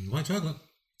 White chocolate.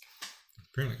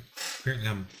 Apparently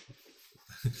I'm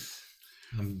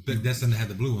destined to have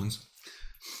the blue ones.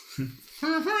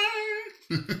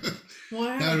 Well,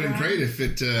 I That would have been great if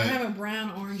it... I have a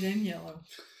brown, orange, and yellow.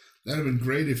 That would have been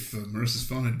great if Marissa's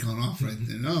phone had gone off right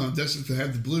then. No, I'm destined to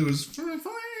have the blues.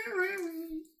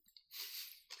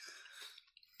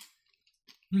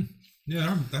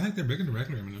 Yeah, I think they're bigger than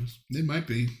regular M&Ms. They might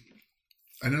be.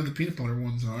 I know the peanut butter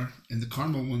ones are, and the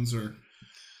caramel ones are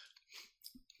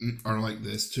like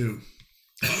this too.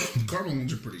 The caramel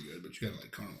ones are pretty good, but you gotta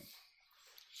like caramel.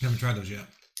 Haven't tried those yet.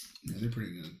 Yeah, they're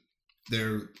pretty good.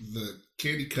 They're the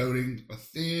candy coating, a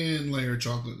thin layer of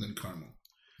chocolate, and then caramel.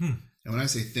 And when I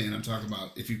say thin, I'm talking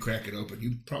about if you crack it open,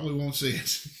 you probably won't see it.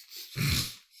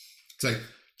 It's like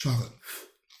chocolate.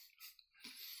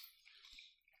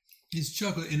 It's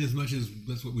chocolate in as much as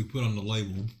that's what we put on the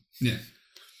label. Yeah.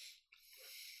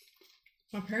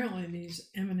 Apparently, these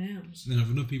M&Ms, And if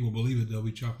enough people believe it, there'll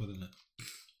be chocolate in it.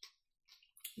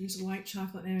 these white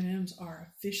chocolate M&Ms are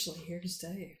officially here to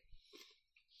stay.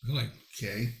 Really?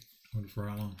 Okay. I wonder for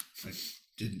how long. I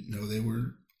didn't know they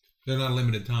were They're not a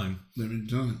limited time, limited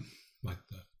time, like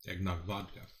the eggnog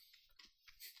vodka.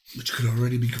 which could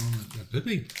already be gone. That could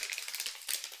be.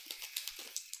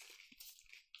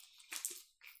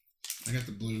 I got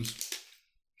the blues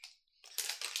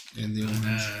and the orange.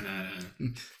 I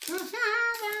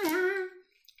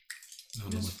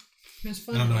don't know. It's I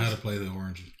funny. don't know how to play the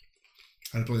orange.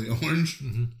 How to play the orange?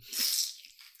 Mm-hmm.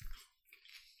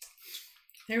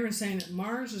 They were saying that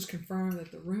Mars has confirmed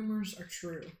that the rumors are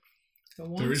true. The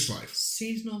There is life.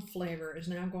 seasonal flavor is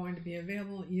now going to be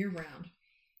available year-round.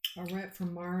 A rep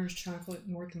from Mars Chocolate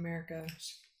North America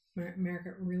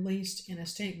released in a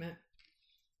statement,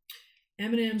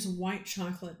 M&M's white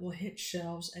chocolate will hit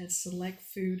shelves at select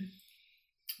food,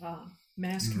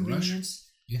 mass In a rush? convenience,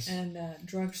 Yes. and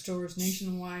drugstores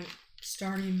nationwide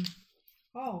starting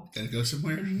Gotta go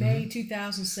somewhere? in May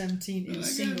 2017 I in gotta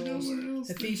singles know where else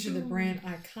that to feature the go. brand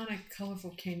iconic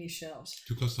colorful candy shells.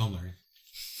 Too close to home, Larry.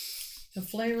 The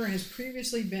flavor has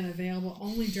previously been available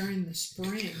only during the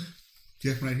spring,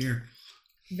 Yeah, right here.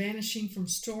 vanishing from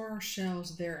store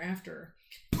shelves thereafter.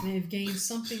 They have gained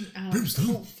something out of Brimstone.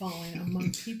 cult following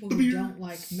among people who don't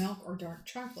like milk or dark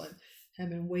chocolate, have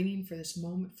been waiting for this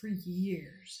moment for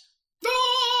years.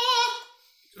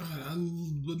 God, I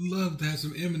would love to have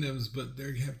some M&Ms, but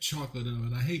they have chocolate in them,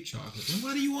 and I hate chocolate. Then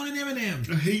why do you want an M&M?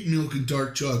 I hate milk and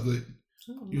dark chocolate.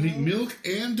 Oh, You hate well, milk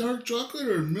and dark chocolate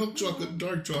or milk chocolate and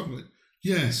dark chocolate?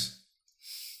 Yes.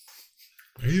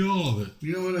 I hate all of it.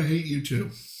 You know what? I hate you too.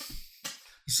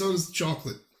 So does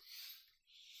chocolate.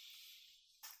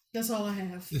 That's all I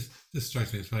have. This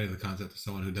strikes me as funny, the concept of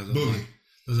someone who Boogie.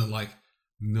 doesn't like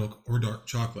milk or dark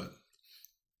chocolate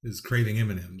is craving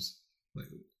M&Ms. Like,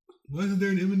 why isn't there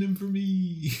an M&M for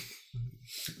me?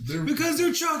 Because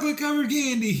they're chocolate covered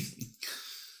candy.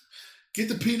 Get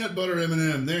the peanut butter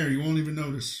M&M. There, you won't even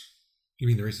notice. You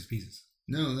mean the Reese's Pieces?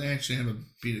 No, they actually have a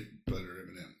peanut butter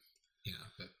M&M. Yeah,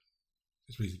 but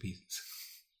it's Reese's Pieces.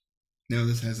 No,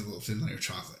 this has a little thin layer of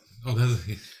chocolate. Oh, that's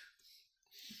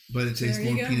But it tastes There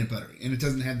you more go. peanut buttery. And it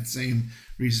doesn't have the same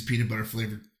Reese's peanut butter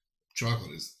flavored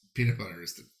chocolate as peanut butter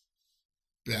is the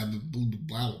blah, blah,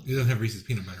 blah. It doesn't have Reese's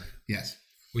peanut butter. Yes.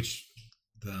 Which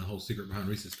the whole secret behind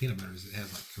Reese's peanut butter is it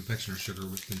has like confectioner sugar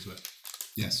whipped into it.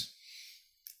 Yes.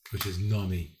 Which is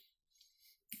nummy.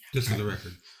 Just for the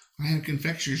record. I have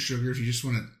confectioner sugar if you just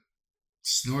want to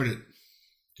snort it.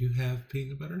 Do you have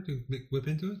peanut butter to whip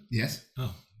into it? Yes.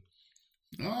 Oh.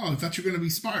 Oh, I thought you were going to be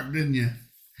smart, didn't you?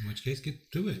 In which case,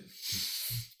 get to it.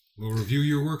 We'll review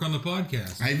your work on the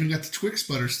podcast. I even got the Twix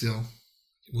butter still.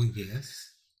 Well, yes.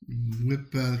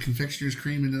 Whip confectioner's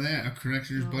cream into that. A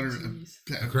confectioner's butter.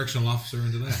 A correctional officer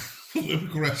into that. Whip a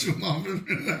correctional officer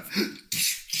into that.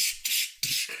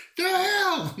 The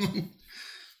hell!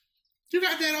 You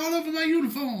got that all over my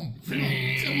uniform.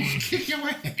 Someone kick your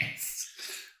ass.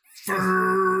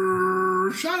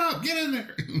 Shut up. Get in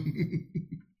there.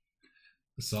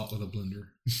 Assault with a blender.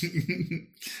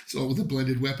 Assault with a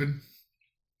blended weapon.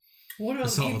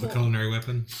 Assault with a culinary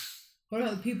weapon. What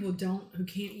about the people who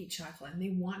can't eat chocolate and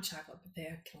they want chocolate, but they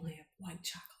can only have white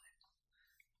chocolate?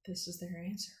 This is their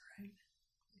answer, right?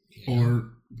 Yeah.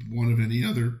 Or one of any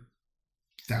other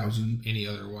 1,000. Any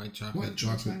other white chocolate. White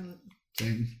chocolate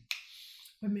thing.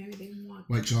 Or maybe they want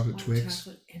white chocolate Twix.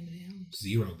 Chocolate M&M's.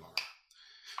 Zero bar.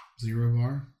 Zero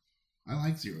bar? I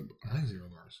like zero bar. I like zero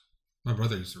bars. My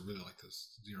brother used to really like those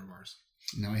zero bars.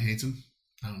 Now he hates them?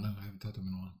 I don't know. I haven't talked to him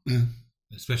in a while. Yeah.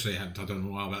 Especially I haven't talked to him in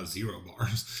a while about zero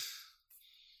bars.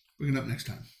 Bring it up next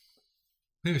time.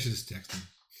 Maybe I should just text him.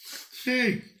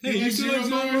 Hey, you like still like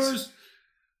zero bars?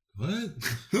 What?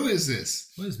 Who is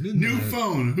this? What is midnight? New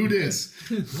phone. Who dis?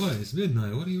 What? It's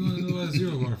midnight. What do you want to know about a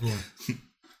zero bar for?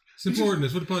 It's important.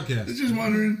 It's what a podcast. I'm just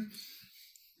wondering.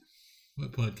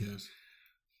 What podcast?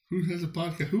 Who has a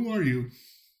podcast? Who are you?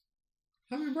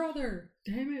 I'm your brother.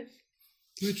 Damn it.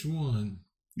 Which one?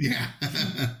 Yeah.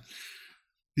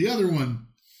 The other one.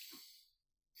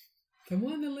 The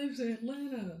one that lives in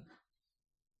Atlanta.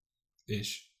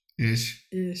 Ish.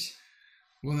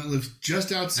 One that lives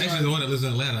just outside. Actually, the one that lives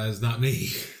in Atlanta is not me.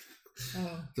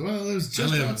 Oh. The one that lives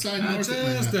just outside North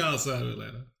Atlanta. Just outside of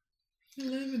Atlanta. I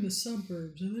live in the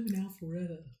suburbs. I live in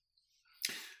Alpharetta.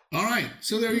 All right.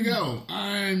 So there you go.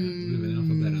 I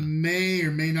may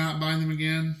or may not buy them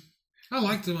again. I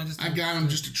liked them. I got them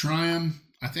just to try them.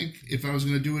 I think if I was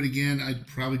going to do it again, I'd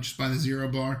probably just buy the Zero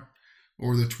Bar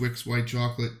or the Twix white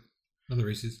chocolate. Or the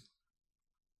Reese's.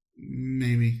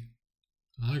 Maybe.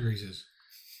 I like Reese's.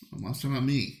 I'm talking about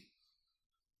me.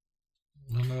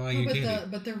 I don't know why you can't.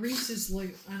 But the Reese's,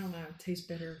 like, I don't know, taste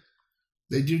better.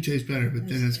 They do taste better, but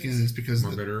then it's because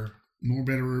more bitter. More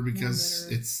bitter because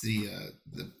it's the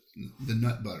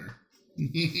nut butter.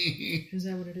 Is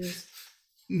that what it is?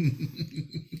 Oh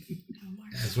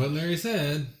my God. That's what Larry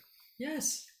said.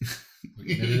 Yes.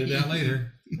 We can edit it out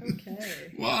later.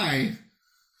 Okay. Why?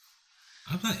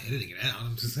 I'm not editing it out.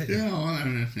 I'm just saying. Yeah, well, I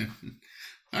don't know.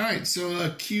 All right, so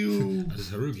Q. I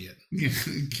just harugi it. Yeah,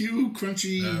 Q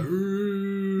crunchy.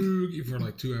 Harugi for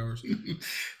like 2 hours.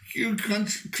 Q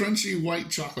crunchy white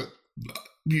chocolate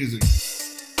music.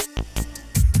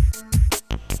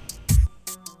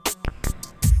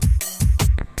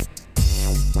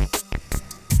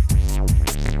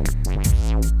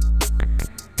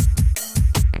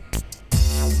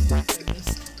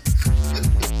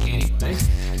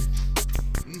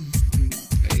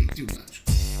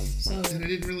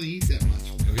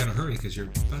 Because you're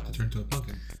about to turn into a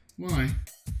pumpkin. Why?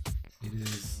 It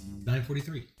is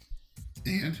 9:43.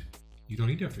 And? You don't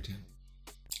eat after 10.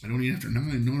 I don't eat after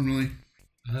 9 normally.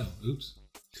 Oh, oops.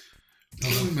 It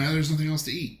doesn't matter. There's nothing else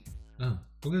to eat. Oh.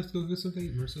 We'll have to go get something to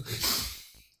eat, Marissa.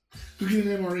 Go get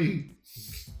an MRE.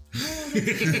 No, you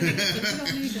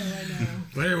don't need that right now.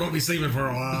 Larry won't be sleeping for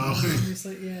a while.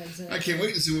 Yeah, exactly. I can't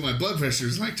wait to see what my blood pressure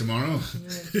is like tomorrow.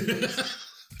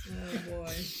 Oh,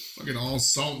 boy. Fucking all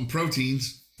salt and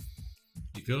proteins.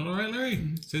 You feeling all right, Larry?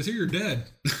 It says here you're dead.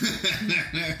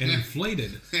 And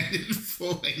inflated.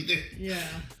 Inflated. Yeah.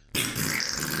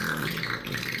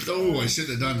 Oh, I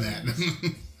shouldn't have done that.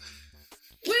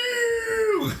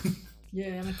 Woo! Yeah,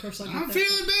 and of course I'm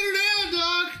feeling better now,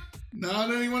 Doc.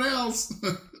 Not anyone else.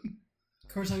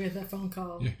 Of course, I'll get that phone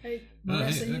call. Yeah. Hey,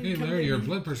 hey, Larry, your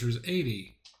blood pressure is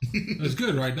 80. That's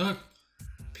good, right, Doc?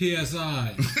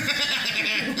 PSI.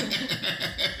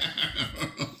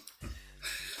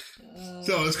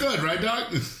 So it's good, right,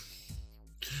 Doc?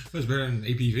 That's better than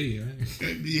APV, right?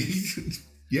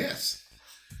 Yes.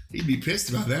 He'd be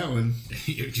pissed about that one.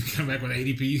 You come back with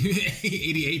 80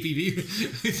 APV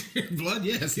with your blood?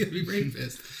 Yes, he'd be very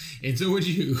pissed. And so would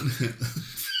you.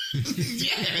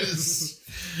 Yes.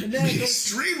 And then be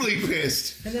extremely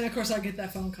pissed. And then, of course, I'll get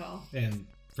that phone call. And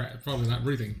probably not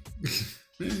breathing.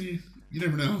 You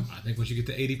never know. I think once you get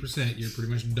to 80%, you're pretty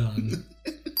much done.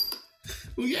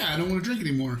 Well, yeah, I don't want to drink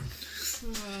anymore.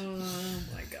 Oh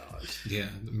my gosh. Yeah,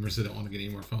 Marissa didn't want to get any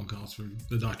more phone calls from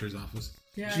the doctor's office.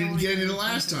 Yeah, She didn't get any the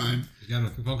last time. She got a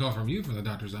phone call from you from the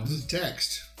doctor's It office. was a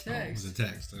text. Oh, it Text. was a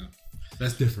text.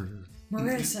 That's different.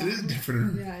 Marissa. It is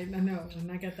different. Yeah, I know. When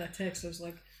I got that text, I was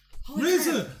like, holy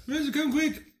Marissa! crap. Marissa, come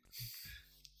quick!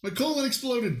 My colon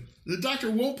exploded. The doctor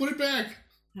won't put it back.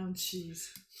 Oh, jeez.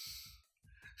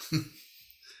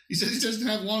 He says he doesn't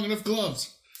have long enough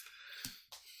gloves.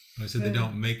 I said they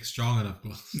don't make strong enough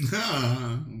gloves.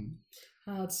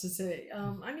 To say,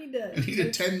 I need to. I need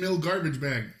a 10 mil garbage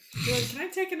bag. Like, can I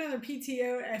take another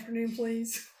PTO afternoon,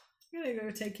 please? I'm gonna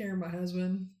go take care of my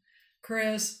husband.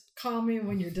 Chris, call me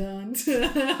when you're done.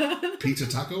 Pizza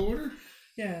taco order?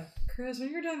 Yeah, Chris,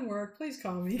 when you're done work, please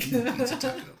call me. Pizza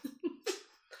taco.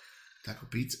 Taco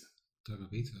pizza. Taco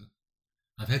pizza.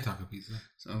 I've had taco pizza.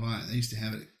 So have I. They used to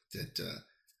have it at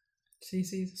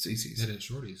CC's. CC's. They had it at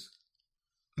Shorty's.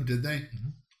 Oh, did they? Mm-hmm.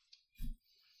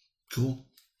 Cool.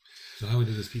 So how we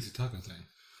do this pizza taco thing?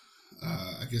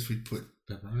 I guess we'd put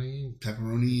Pepperoni?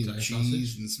 pepperoni and Italian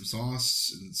cheese sausage? and some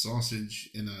sauce and sausage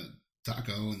in a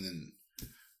taco, and then,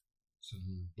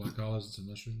 Some black olives and some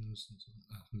mushrooms. And some,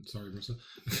 I'm sorry, Marissa.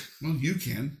 well, you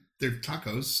can. They're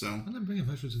tacos, so I'm not bringing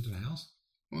mushrooms into the house.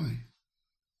 why?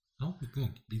 I don't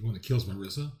want to be one that kills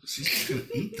Marissa. She's just going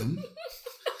to eat them.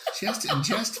 She has to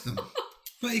ingest them.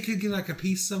 But you could get like a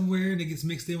piece somewhere and it gets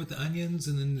mixed in with the onions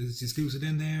and then she scoops it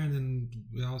in there and then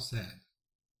we're all sad.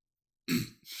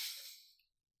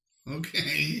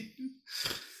 Okay.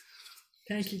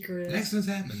 Thank you, Chris. Accidents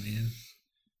happen, man.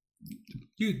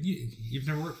 You've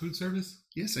never worked food service?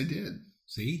 Yes, I did.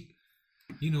 See?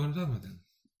 You know what I'm talking about then.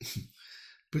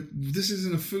 But this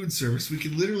isn't a food service. We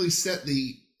could literally set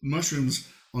the mushrooms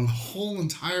on a whole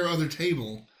entire other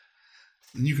table.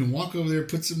 And you can walk over there,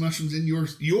 put some mushrooms in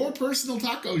your personal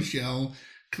taco shell,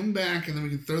 come back, and then we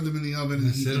can throw them in the oven and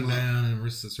heat sit them them up. down and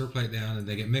Marissa sets her plate down and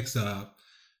they get mixed up.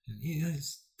 And,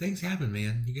 things happen,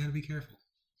 man. You got to be careful.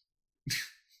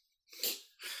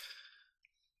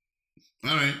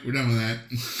 All right, we're done with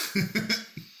that.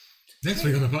 Next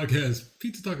week on the podcast,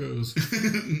 pizza tacos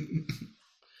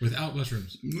without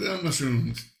mushrooms. Without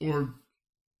mushrooms or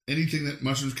anything that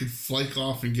mushrooms could flake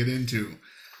off and get into.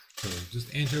 So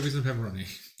just anchovies and pepperoni.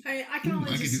 I can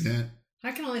only I could do that.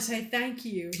 I can only say thank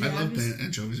you. I Yeah, love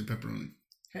anchovies and pepperoni.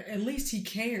 At least he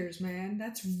cares, man.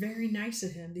 That's very nice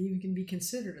of him to even be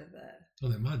considerate of that. Oh,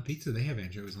 that Mod Pizza, they have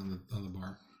anchovies on the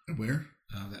bar. Where?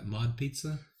 That Mod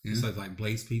Pizza. Yeah. It's like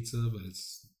Blaze Pizza, but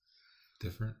it's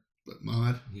different. But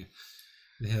mod. Yeah.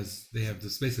 They have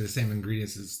this basically the same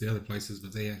ingredients as the other places,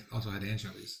 but they also had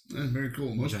anchovies. That's very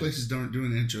cool. Most places don't do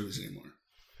anchovies anymore.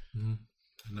 Mm-hmm.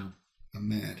 I know. I'm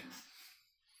mad.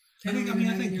 I think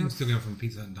you can still go from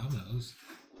Pizza Hut and Domino's.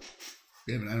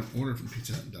 Yeah, but I don't order from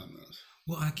Pizza Hut and Domino's.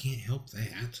 Well, I can't help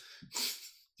that.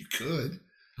 You could.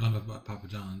 I don't know about Papa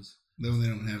John's. No, they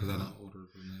don't have. Because I don't order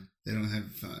from them. They don't have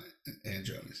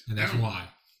anchovies. And that's why.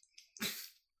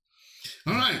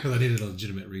 All right. Because I needed a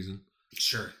legitimate reason.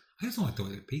 Sure. I just don't like the way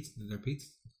their pizza.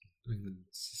 I mean,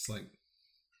 it's just like.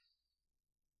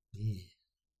 Yeah.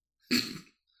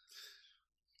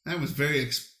 That was very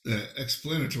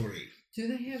explanatory. Do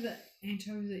they have the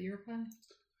anchovies at your pie?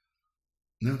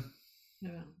 No.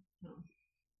 No.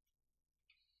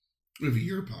 We have a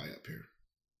year pie up here.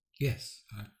 Yes,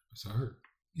 I saw her.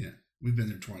 Yeah, we've been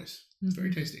there twice. It's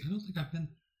very tasty. I don't think I've been.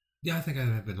 Yeah, I think I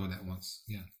have been on that once.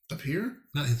 Yeah. Up here?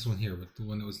 Not this one here, but the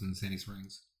one that was in Sandy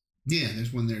Springs. Yeah,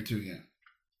 there's one there too, yeah.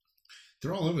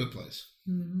 They're all over the place.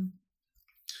 Mm-hmm.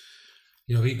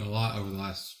 I've eaten a lot over the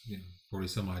last 40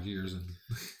 some odd years, and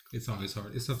it's always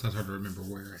hard. It's sometimes hard to remember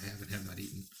where I have and have not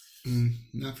eaten.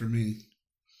 Not for me.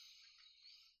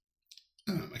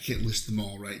 I can't list them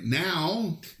all right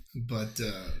now, but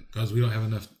because we don't have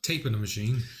enough tape in the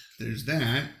machine. There's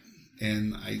that,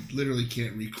 and I literally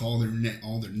can't recall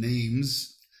all their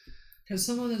names. Because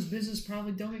some of those businesses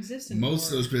probably don't exist anymore. Most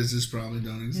of those businesses probably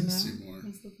don't exist anymore.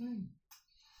 That's the thing.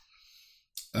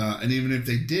 And even if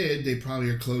they did, they probably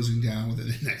are closing down within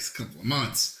the next couple of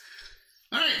months.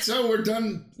 All right, so we're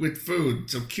done with food.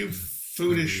 So cue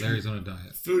foodish. Larry's on a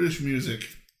diet. Foodish music,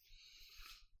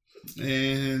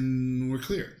 and we're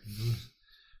clear.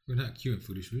 We're not cueing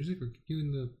foodish music. We're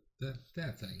cueing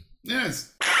that thing.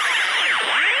 Yes.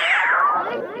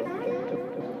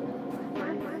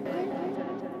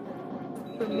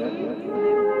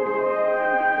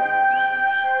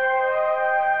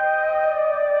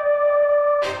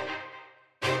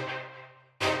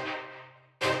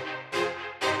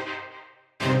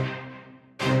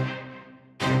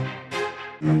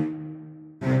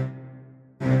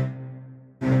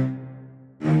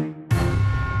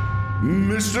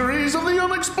 Mysteries of the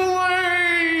unexplained.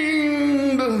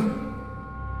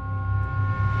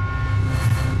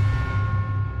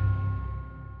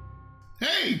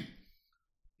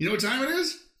 You know what time it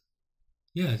is?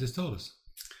 Yeah, it just told us.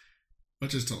 What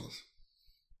just told us?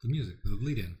 The music, the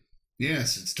lead in.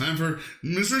 Yes, it's time for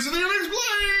Mysteries of the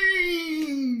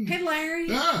Unexplained! Hey, Larry.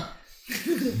 Ah!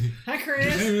 Hi,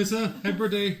 Chris. Hey, Marissa. Happy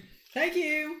birthday. Thank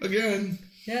you. Again.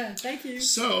 Yeah, thank you.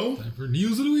 So, Time for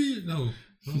News of the Week. No.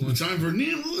 time for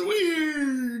Neil the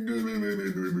Weird!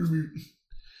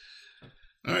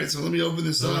 Alright, so let me open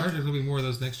this I up. heard there's going to be more of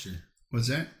those next year. What's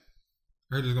that?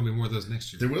 I heard there's going to be more of those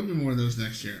next year. There will be more of those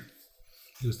next year.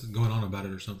 He was going on about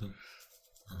it or something.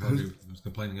 Or Harvey was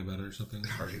complaining about it or something.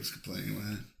 Harvey was complaining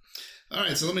about it.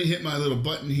 Alright, so let me hit my little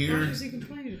button here. What was he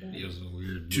complaining about? He was a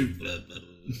weird...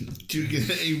 To get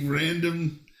a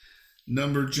random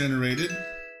number generated.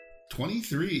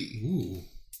 23. Ooh.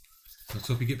 Let's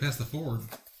hope you get past the forward.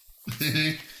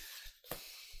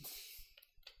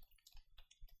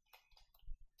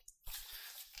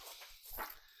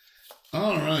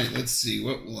 All right, let's see.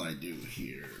 What will I do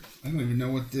here? I don't even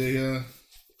know what the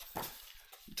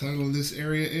title of this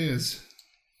area is.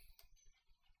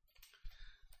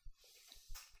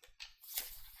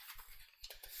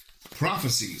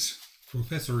 Prophecies.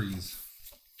 Professories.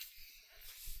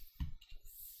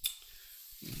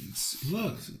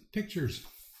 Look, pictures.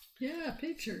 Yeah,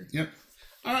 picture. Yep.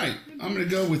 All right, I'm going to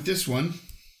go with this one.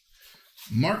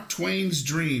 Mark Twain's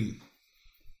Dream.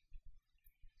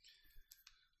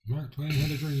 Mark Twain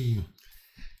had a dream.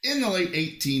 In the late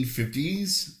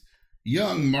 1850s,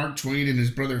 young Mark Twain and his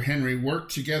brother Henry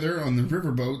worked together on the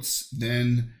riverboats,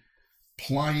 then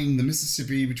plying the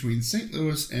Mississippi between St.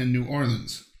 Louis and New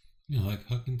Orleans. You know, like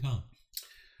Huck and Tom.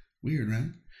 Weird, right?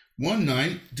 One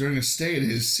night, during a stay at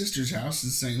his sister's house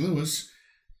in St. Louis,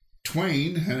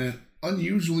 Twain had an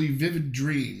unusually vivid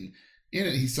dream. In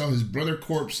it, he saw his brother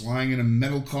corpse lying in a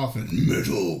metal coffin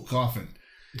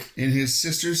in his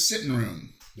sister's sitting room.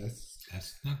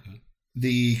 That's not good.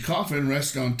 The coffin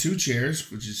rested on two chairs,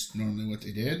 which is normally what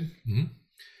they did. Mm-hmm.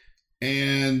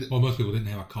 And well, most people didn't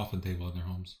have a coffin table in their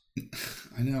homes.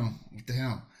 I know. What the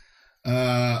hell?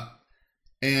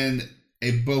 And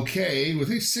a bouquet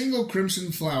with a single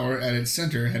crimson flower at its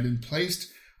center had been placed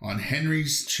on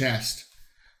Henry's chest,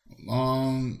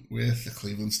 along with the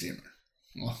Cleveland steamer.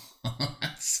 Oh,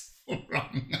 that's so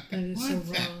wrong. That is so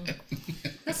wrong.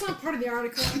 That's not part of the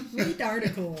article. Read the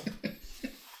article.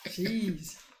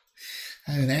 Jeez.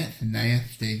 Oh, that's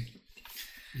nasty.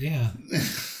 Yeah.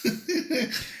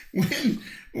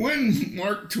 When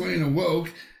Mark Twain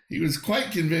awoke, he was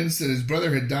quite convinced that his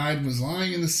brother had died and was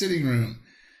lying in the sitting room.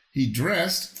 He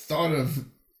dressed, thought of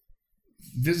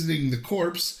visiting the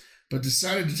corpse, but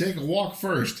decided to take a walk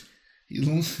first. He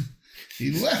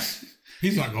left.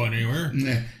 He's not going anywhere.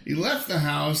 He left the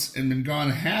house and been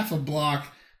gone half a block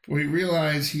before he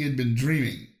realized he had been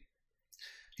dreaming.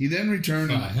 He then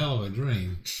returned. A hell of a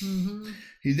dream. Mm-hmm.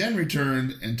 He then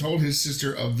returned and told his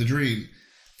sister of the dream.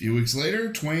 A few weeks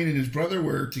later, Twain and his brother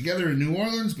were together in New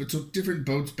Orleans, but took different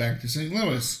boats back to St.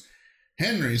 Louis.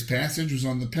 Henry's passage was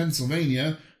on the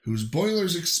Pennsylvania, whose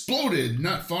boilers exploded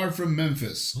not far from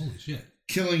Memphis. Holy shit.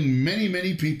 Killing many,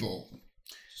 many people.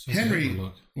 Like Henry.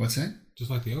 What's that? Just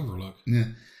like the Overlook. Yeah.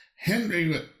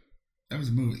 Henry. That was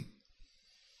a movie.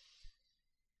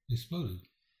 Exploded.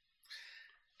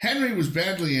 Henry was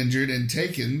badly injured and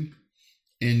taken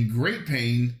in great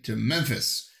pain to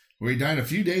Memphis, where he died a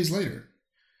few days later.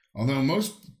 Although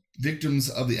most victims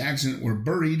of the accident were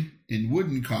buried in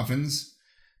wooden coffins,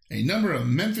 a number of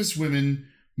Memphis women,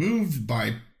 moved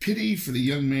by pity for the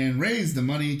young man, raised the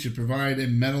money to provide a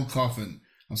metal coffin.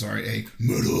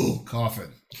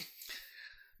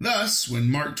 Thus,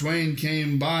 when Mark Twain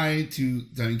came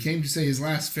to say his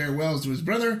last farewells to his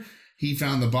brother, he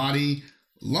found the body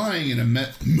lying in a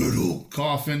metal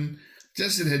coffin,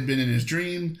 just as it had been in his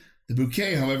dream. The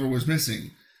bouquet, however, was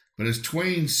missing. But as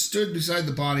Twain stood beside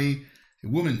the body, a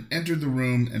woman entered the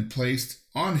room and placed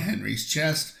on Henry's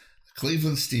chest a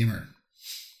Cleveland steamer.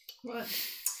 What?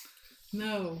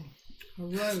 No. A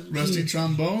rose. Rusty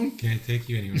trombone? Can't take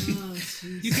you anywhere. Oh,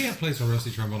 You can't place a rusty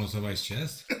trombone on somebody's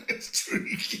chest. It's true.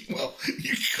 Well,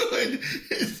 you could,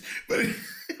 but it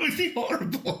would be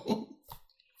horrible.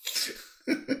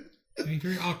 I mean,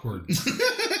 very awkward.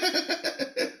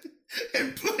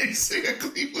 And placing a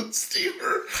Cleveland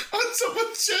steamer on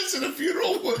someone's chest at a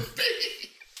funeral would be.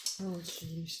 Oh,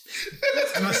 jeez.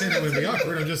 I'm not saying it would be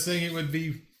awkward. I'm just saying it would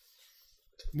be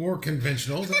more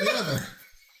conventional than the other.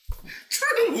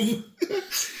 True.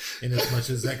 In as much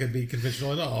as that could be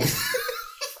conventional at all. I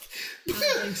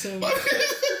don't think so.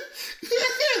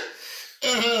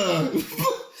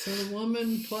 So the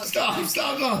woman plus. Stop.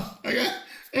 I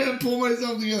gotta pull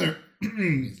myself together.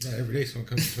 It's not every day someone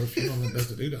comes to a funeral and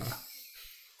does the doodah.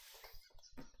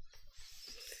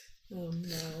 Oh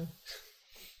no.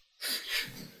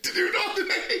 to do nothing.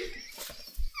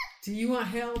 Do you want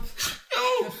help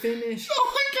No. to finish?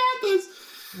 Oh, I got this.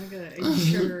 Okay, are you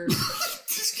sure?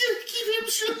 Just keep him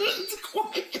shut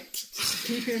quiet.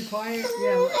 Keep him quiet?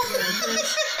 Yeah.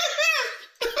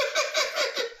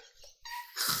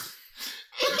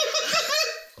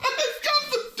 I've got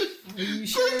the Are you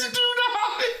sure? to do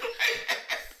nothing.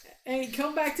 Hey,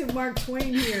 come back to Mark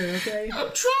Twain here, okay? I'm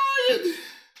trying.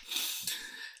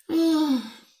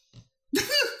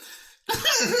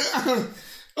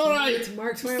 All right.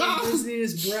 Mark Twain Stop. was visiting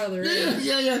his brother.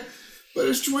 Yeah. But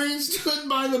as Twain stood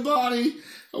by the body,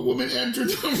 a woman entered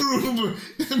the room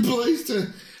and placed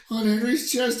on Henry's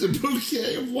chest a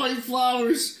bouquet of white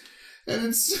flowers, and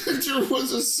in center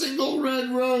was a single red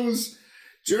rose.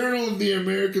 Journal of the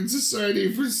American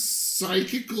Society for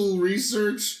Psychical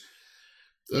Research,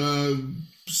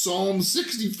 Psalm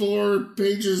 64,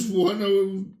 pages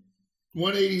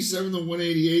 187 to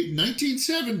 188,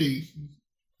 1970.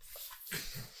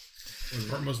 One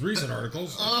of our most recent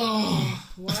articles. Oh.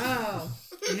 Wow.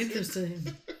 Interesting.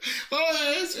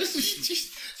 Oh, it's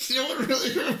just, you know what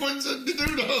really ruins a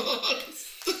doodle?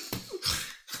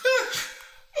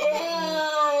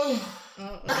 Oh.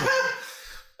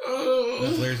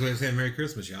 That's Larry's way of saying Merry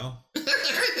Christmas, y'all.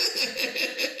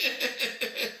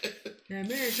 Yeah,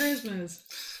 Merry Christmas.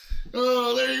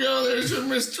 Oh, there you go. There's your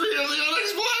mystery of the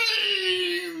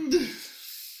unexplained.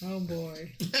 Oh,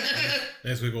 boy.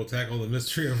 Next week we'll tackle the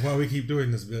mystery of why we keep doing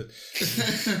this bit.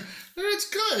 It's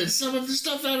good. Some of the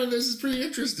stuff out of this is pretty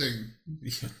interesting.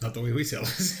 Not the way we tell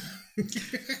it.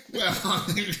 Well,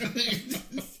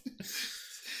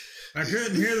 I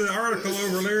couldn't hear the article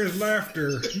over Larry's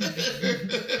laughter.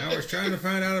 I was trying to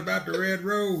find out about the red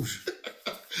rose.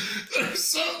 there's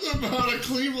something about a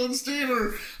Cleveland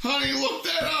steamer. Honey, look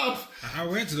that up. I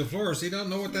went to the florist. He don't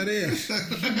know what that is.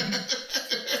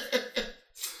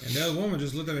 And the other woman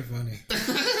just looked at me funny.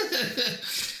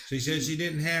 She said she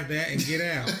didn't have that and get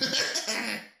out.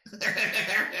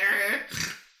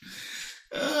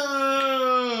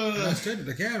 And I stood at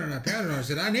the counter and I pounded on her and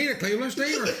said, I need a Cleveland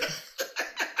steamer.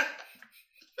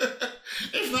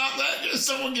 If not that, just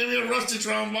someone give me a rusty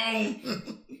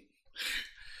trombone.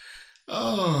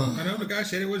 Oh. I know the guy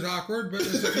said it was awkward, but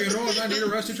it's a funeral and I need a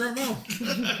rusty trombone.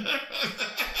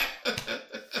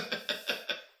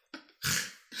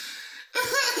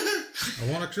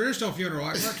 I want a traditional funeral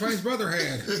like Mark Twain's brother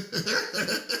had.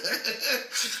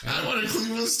 I want a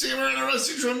Cleveland steamer and a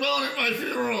rusty trombone at my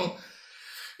funeral.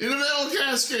 In a metal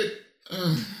casket.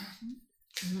 Oh,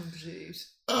 jeez.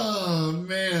 Oh,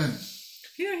 man.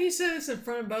 You know, he said this in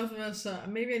front of both of us.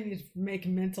 Maybe I need to make a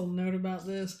mental note about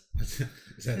this. Is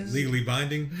that legally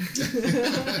binding?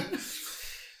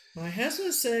 My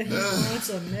husband said he wants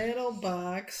a metal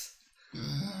box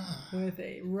with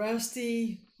a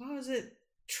rusty, what was it,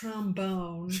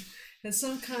 trombone, and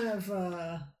some kind of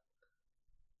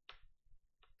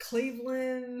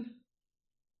Cleveland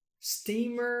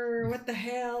steamer. What the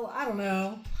hell? I don't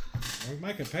know. We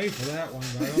might could pay for that one,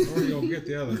 but I don't know where you'll get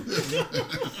the other.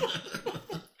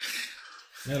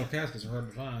 Metal caskets are hard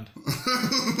to find.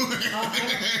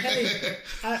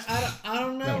 I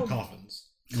don't know. Metal coffins.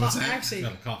 What's that? Actually,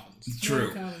 Metal coffins. True.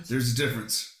 Metal coffins. There's a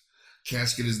difference.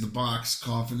 Casket is the box.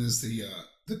 Coffin is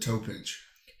the toe pinch.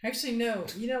 Actually, no.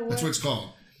 You know what? That's what it's called.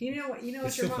 You know what? You know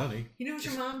It's what your still mom? funny. You know what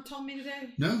your mom told me today?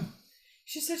 No.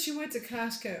 She said she went to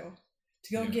Costco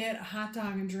to go get a hot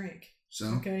dog and drink. So?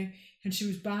 Okay, and she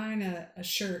was buying a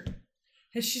shirt.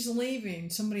 As she's leaving,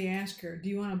 somebody asked her, "Do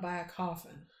you want to buy a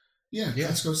coffin?" Yeah,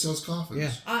 Costco sells coffins.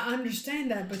 Yeah. I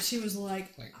understand that, but she was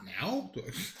like, Like now?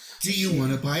 Do you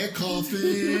want to buy a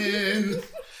coffin?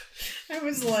 I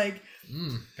was like,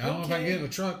 I don't know if I can get in the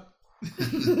truck.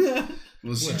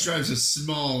 Well, she drives a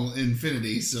small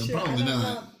Infinity, so shit, probably I don't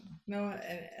not. know. No,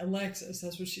 a Lexus.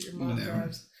 That's what your mom Whatever.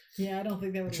 drives. Yeah, I don't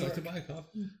think that would Would you like work. to buy a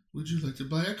coffin? Would you like to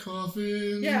buy a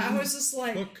coffin? Yeah, I was just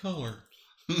like, What color?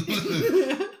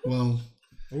 Well,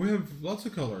 We have lots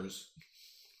of colors.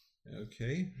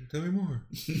 Okay, tell me more.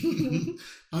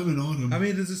 I'm in autumn. How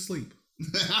many does it sleep?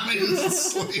 I mean,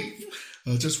 sleep.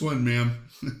 Just one, ma'am.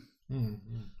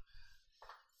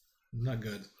 Not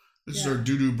good. This is our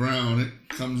doo-doo brown. It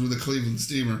comes with a Cleveland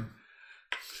steamer.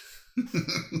 In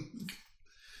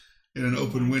an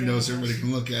open window so everybody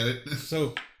can look at it.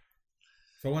 So,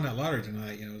 if I won that lottery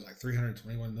tonight, it was like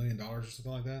 $321 million or something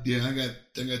like that. Yeah, I got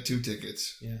 2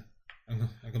 tickets. Yeah, I'm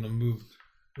gonna move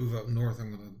up north.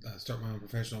 I'm gonna start my own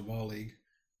professional ball league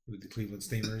with the Cleveland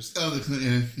Steamers. Oh,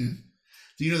 yeah.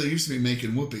 Do you know they used to be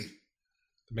Macon Whoopee?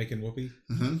 Making whoopee.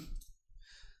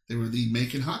 They were the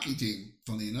Macon hockey team.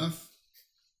 Funny enough,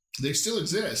 they still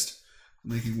exist,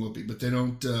 Macon Whoopee, but they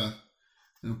don't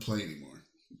play anymore.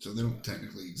 So they don't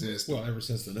technically exist. Well, ever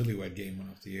since the Newlywed Game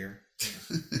went off the air. Yeah.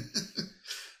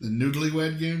 The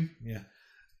Noodlywed Game? Yeah.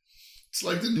 It's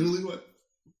like the Newlywed,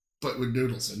 but with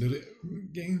noodles. The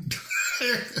Newlywed Game?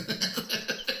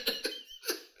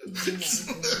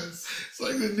 It's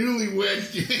like the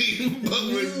Newlywed Game, but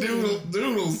with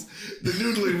noodles. The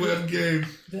Noodlywed Game.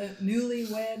 The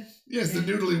Newlywed? Yes, the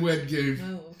Noodlywed Game.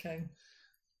 Oh, okay.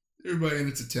 Everybody in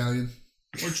it's Italian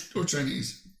or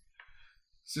Chinese.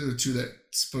 So the two that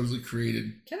supposedly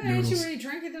created Can I noodles. ask you, were you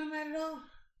drinking on that at all? A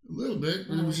little bit,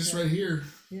 but it was just right here.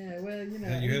 Yeah, well, you know.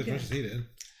 Yeah, you had as much as he did.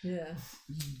 Yeah.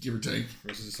 Give or take.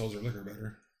 Versus the Soldier liquor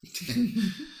better.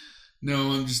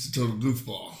 No, I'm just a total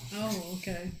goofball. Oh,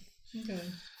 okay. Okay.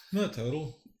 Not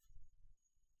total.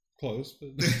 Close,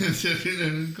 but... Close.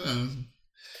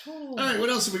 Total. All right, what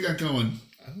else have we got going?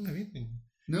 I don't have anything.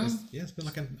 No? It's been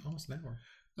like almost an hour.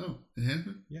 Oh, it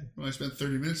happened? Yeah. Well, I spent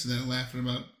 30 minutes of that laughing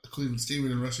about Cleveland Steamer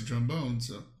and Rusty Trombone,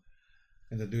 so...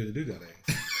 And the do that day.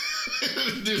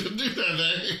 do that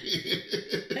day.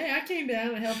 Hey, I came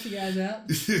down and helped you guys out.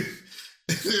 It'll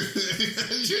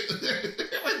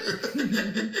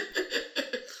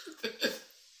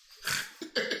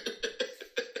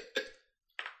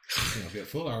be a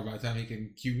full hour by the time he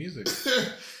can cue music.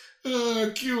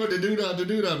 Cue the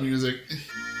doo-dah music.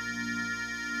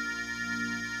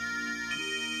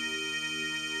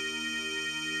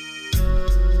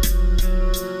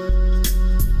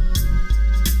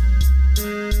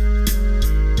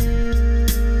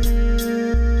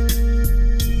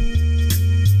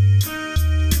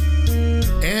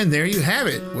 And there you have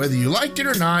it. Whether you liked it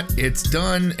or not, it's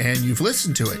done and you've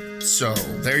listened to it. So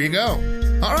there you go.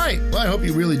 All right. Well, I hope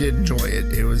you really did enjoy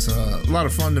it. It was a lot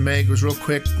of fun to make. It was real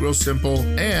quick, real simple.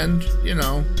 And, you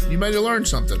know, you might have learned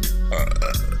something.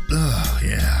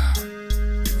 Yeah.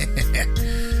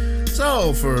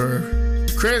 So for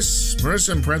Chris,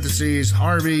 Marissa in parentheses,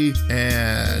 Harvey,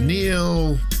 and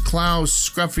Neil, Klaus,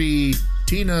 Scruffy,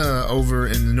 Tina over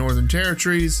in the Northern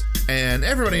Territories, and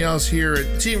everybody else here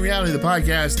at Team Reality, the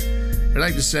podcast, I'd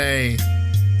like to say,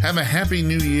 have a happy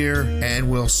new year, and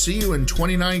we'll see you in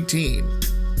 2019.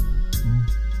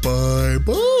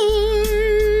 Bye-bye.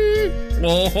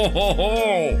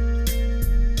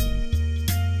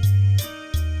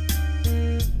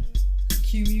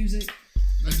 Cue music.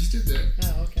 I just did that.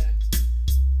 Oh, okay.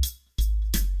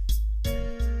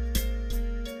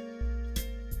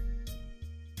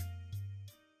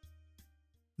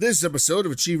 This episode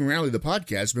of Achieving Reality, the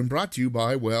podcast, has been brought to you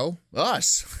by, well,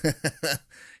 us,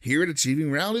 here at Achieving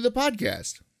Reality, the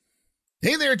podcast.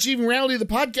 Hey there, Achieving Reality, the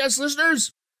podcast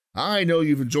listeners. I know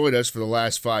you've enjoyed us for the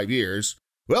last 5 years.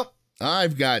 Well,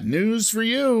 I've got news for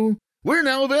you. We're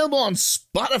now available on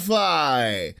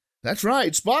Spotify. That's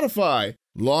right, Spotify.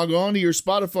 Log on to your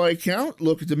Spotify account,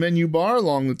 look at the menu bar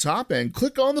along the top, and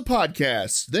click on the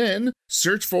podcast. Then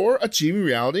search for Achieving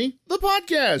Reality, the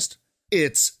podcast.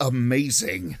 It's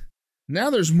amazing. Now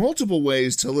there's multiple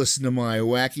ways to listen to my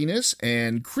wackiness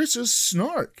and Chris's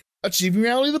snark. Achieving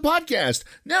Reality, the podcast,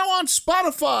 now on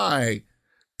Spotify.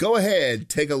 Go ahead,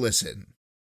 take a listen.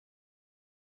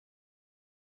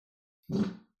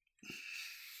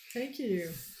 Thank you.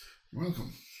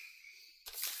 Welcome.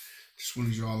 Just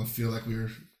wanted you all to feel like we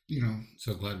were, you know,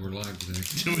 So glad we're live today.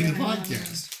 doing the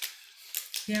podcast.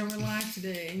 Yeah, we're live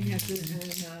today. You have to.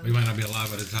 We might not be alive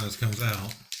by the time this comes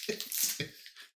out.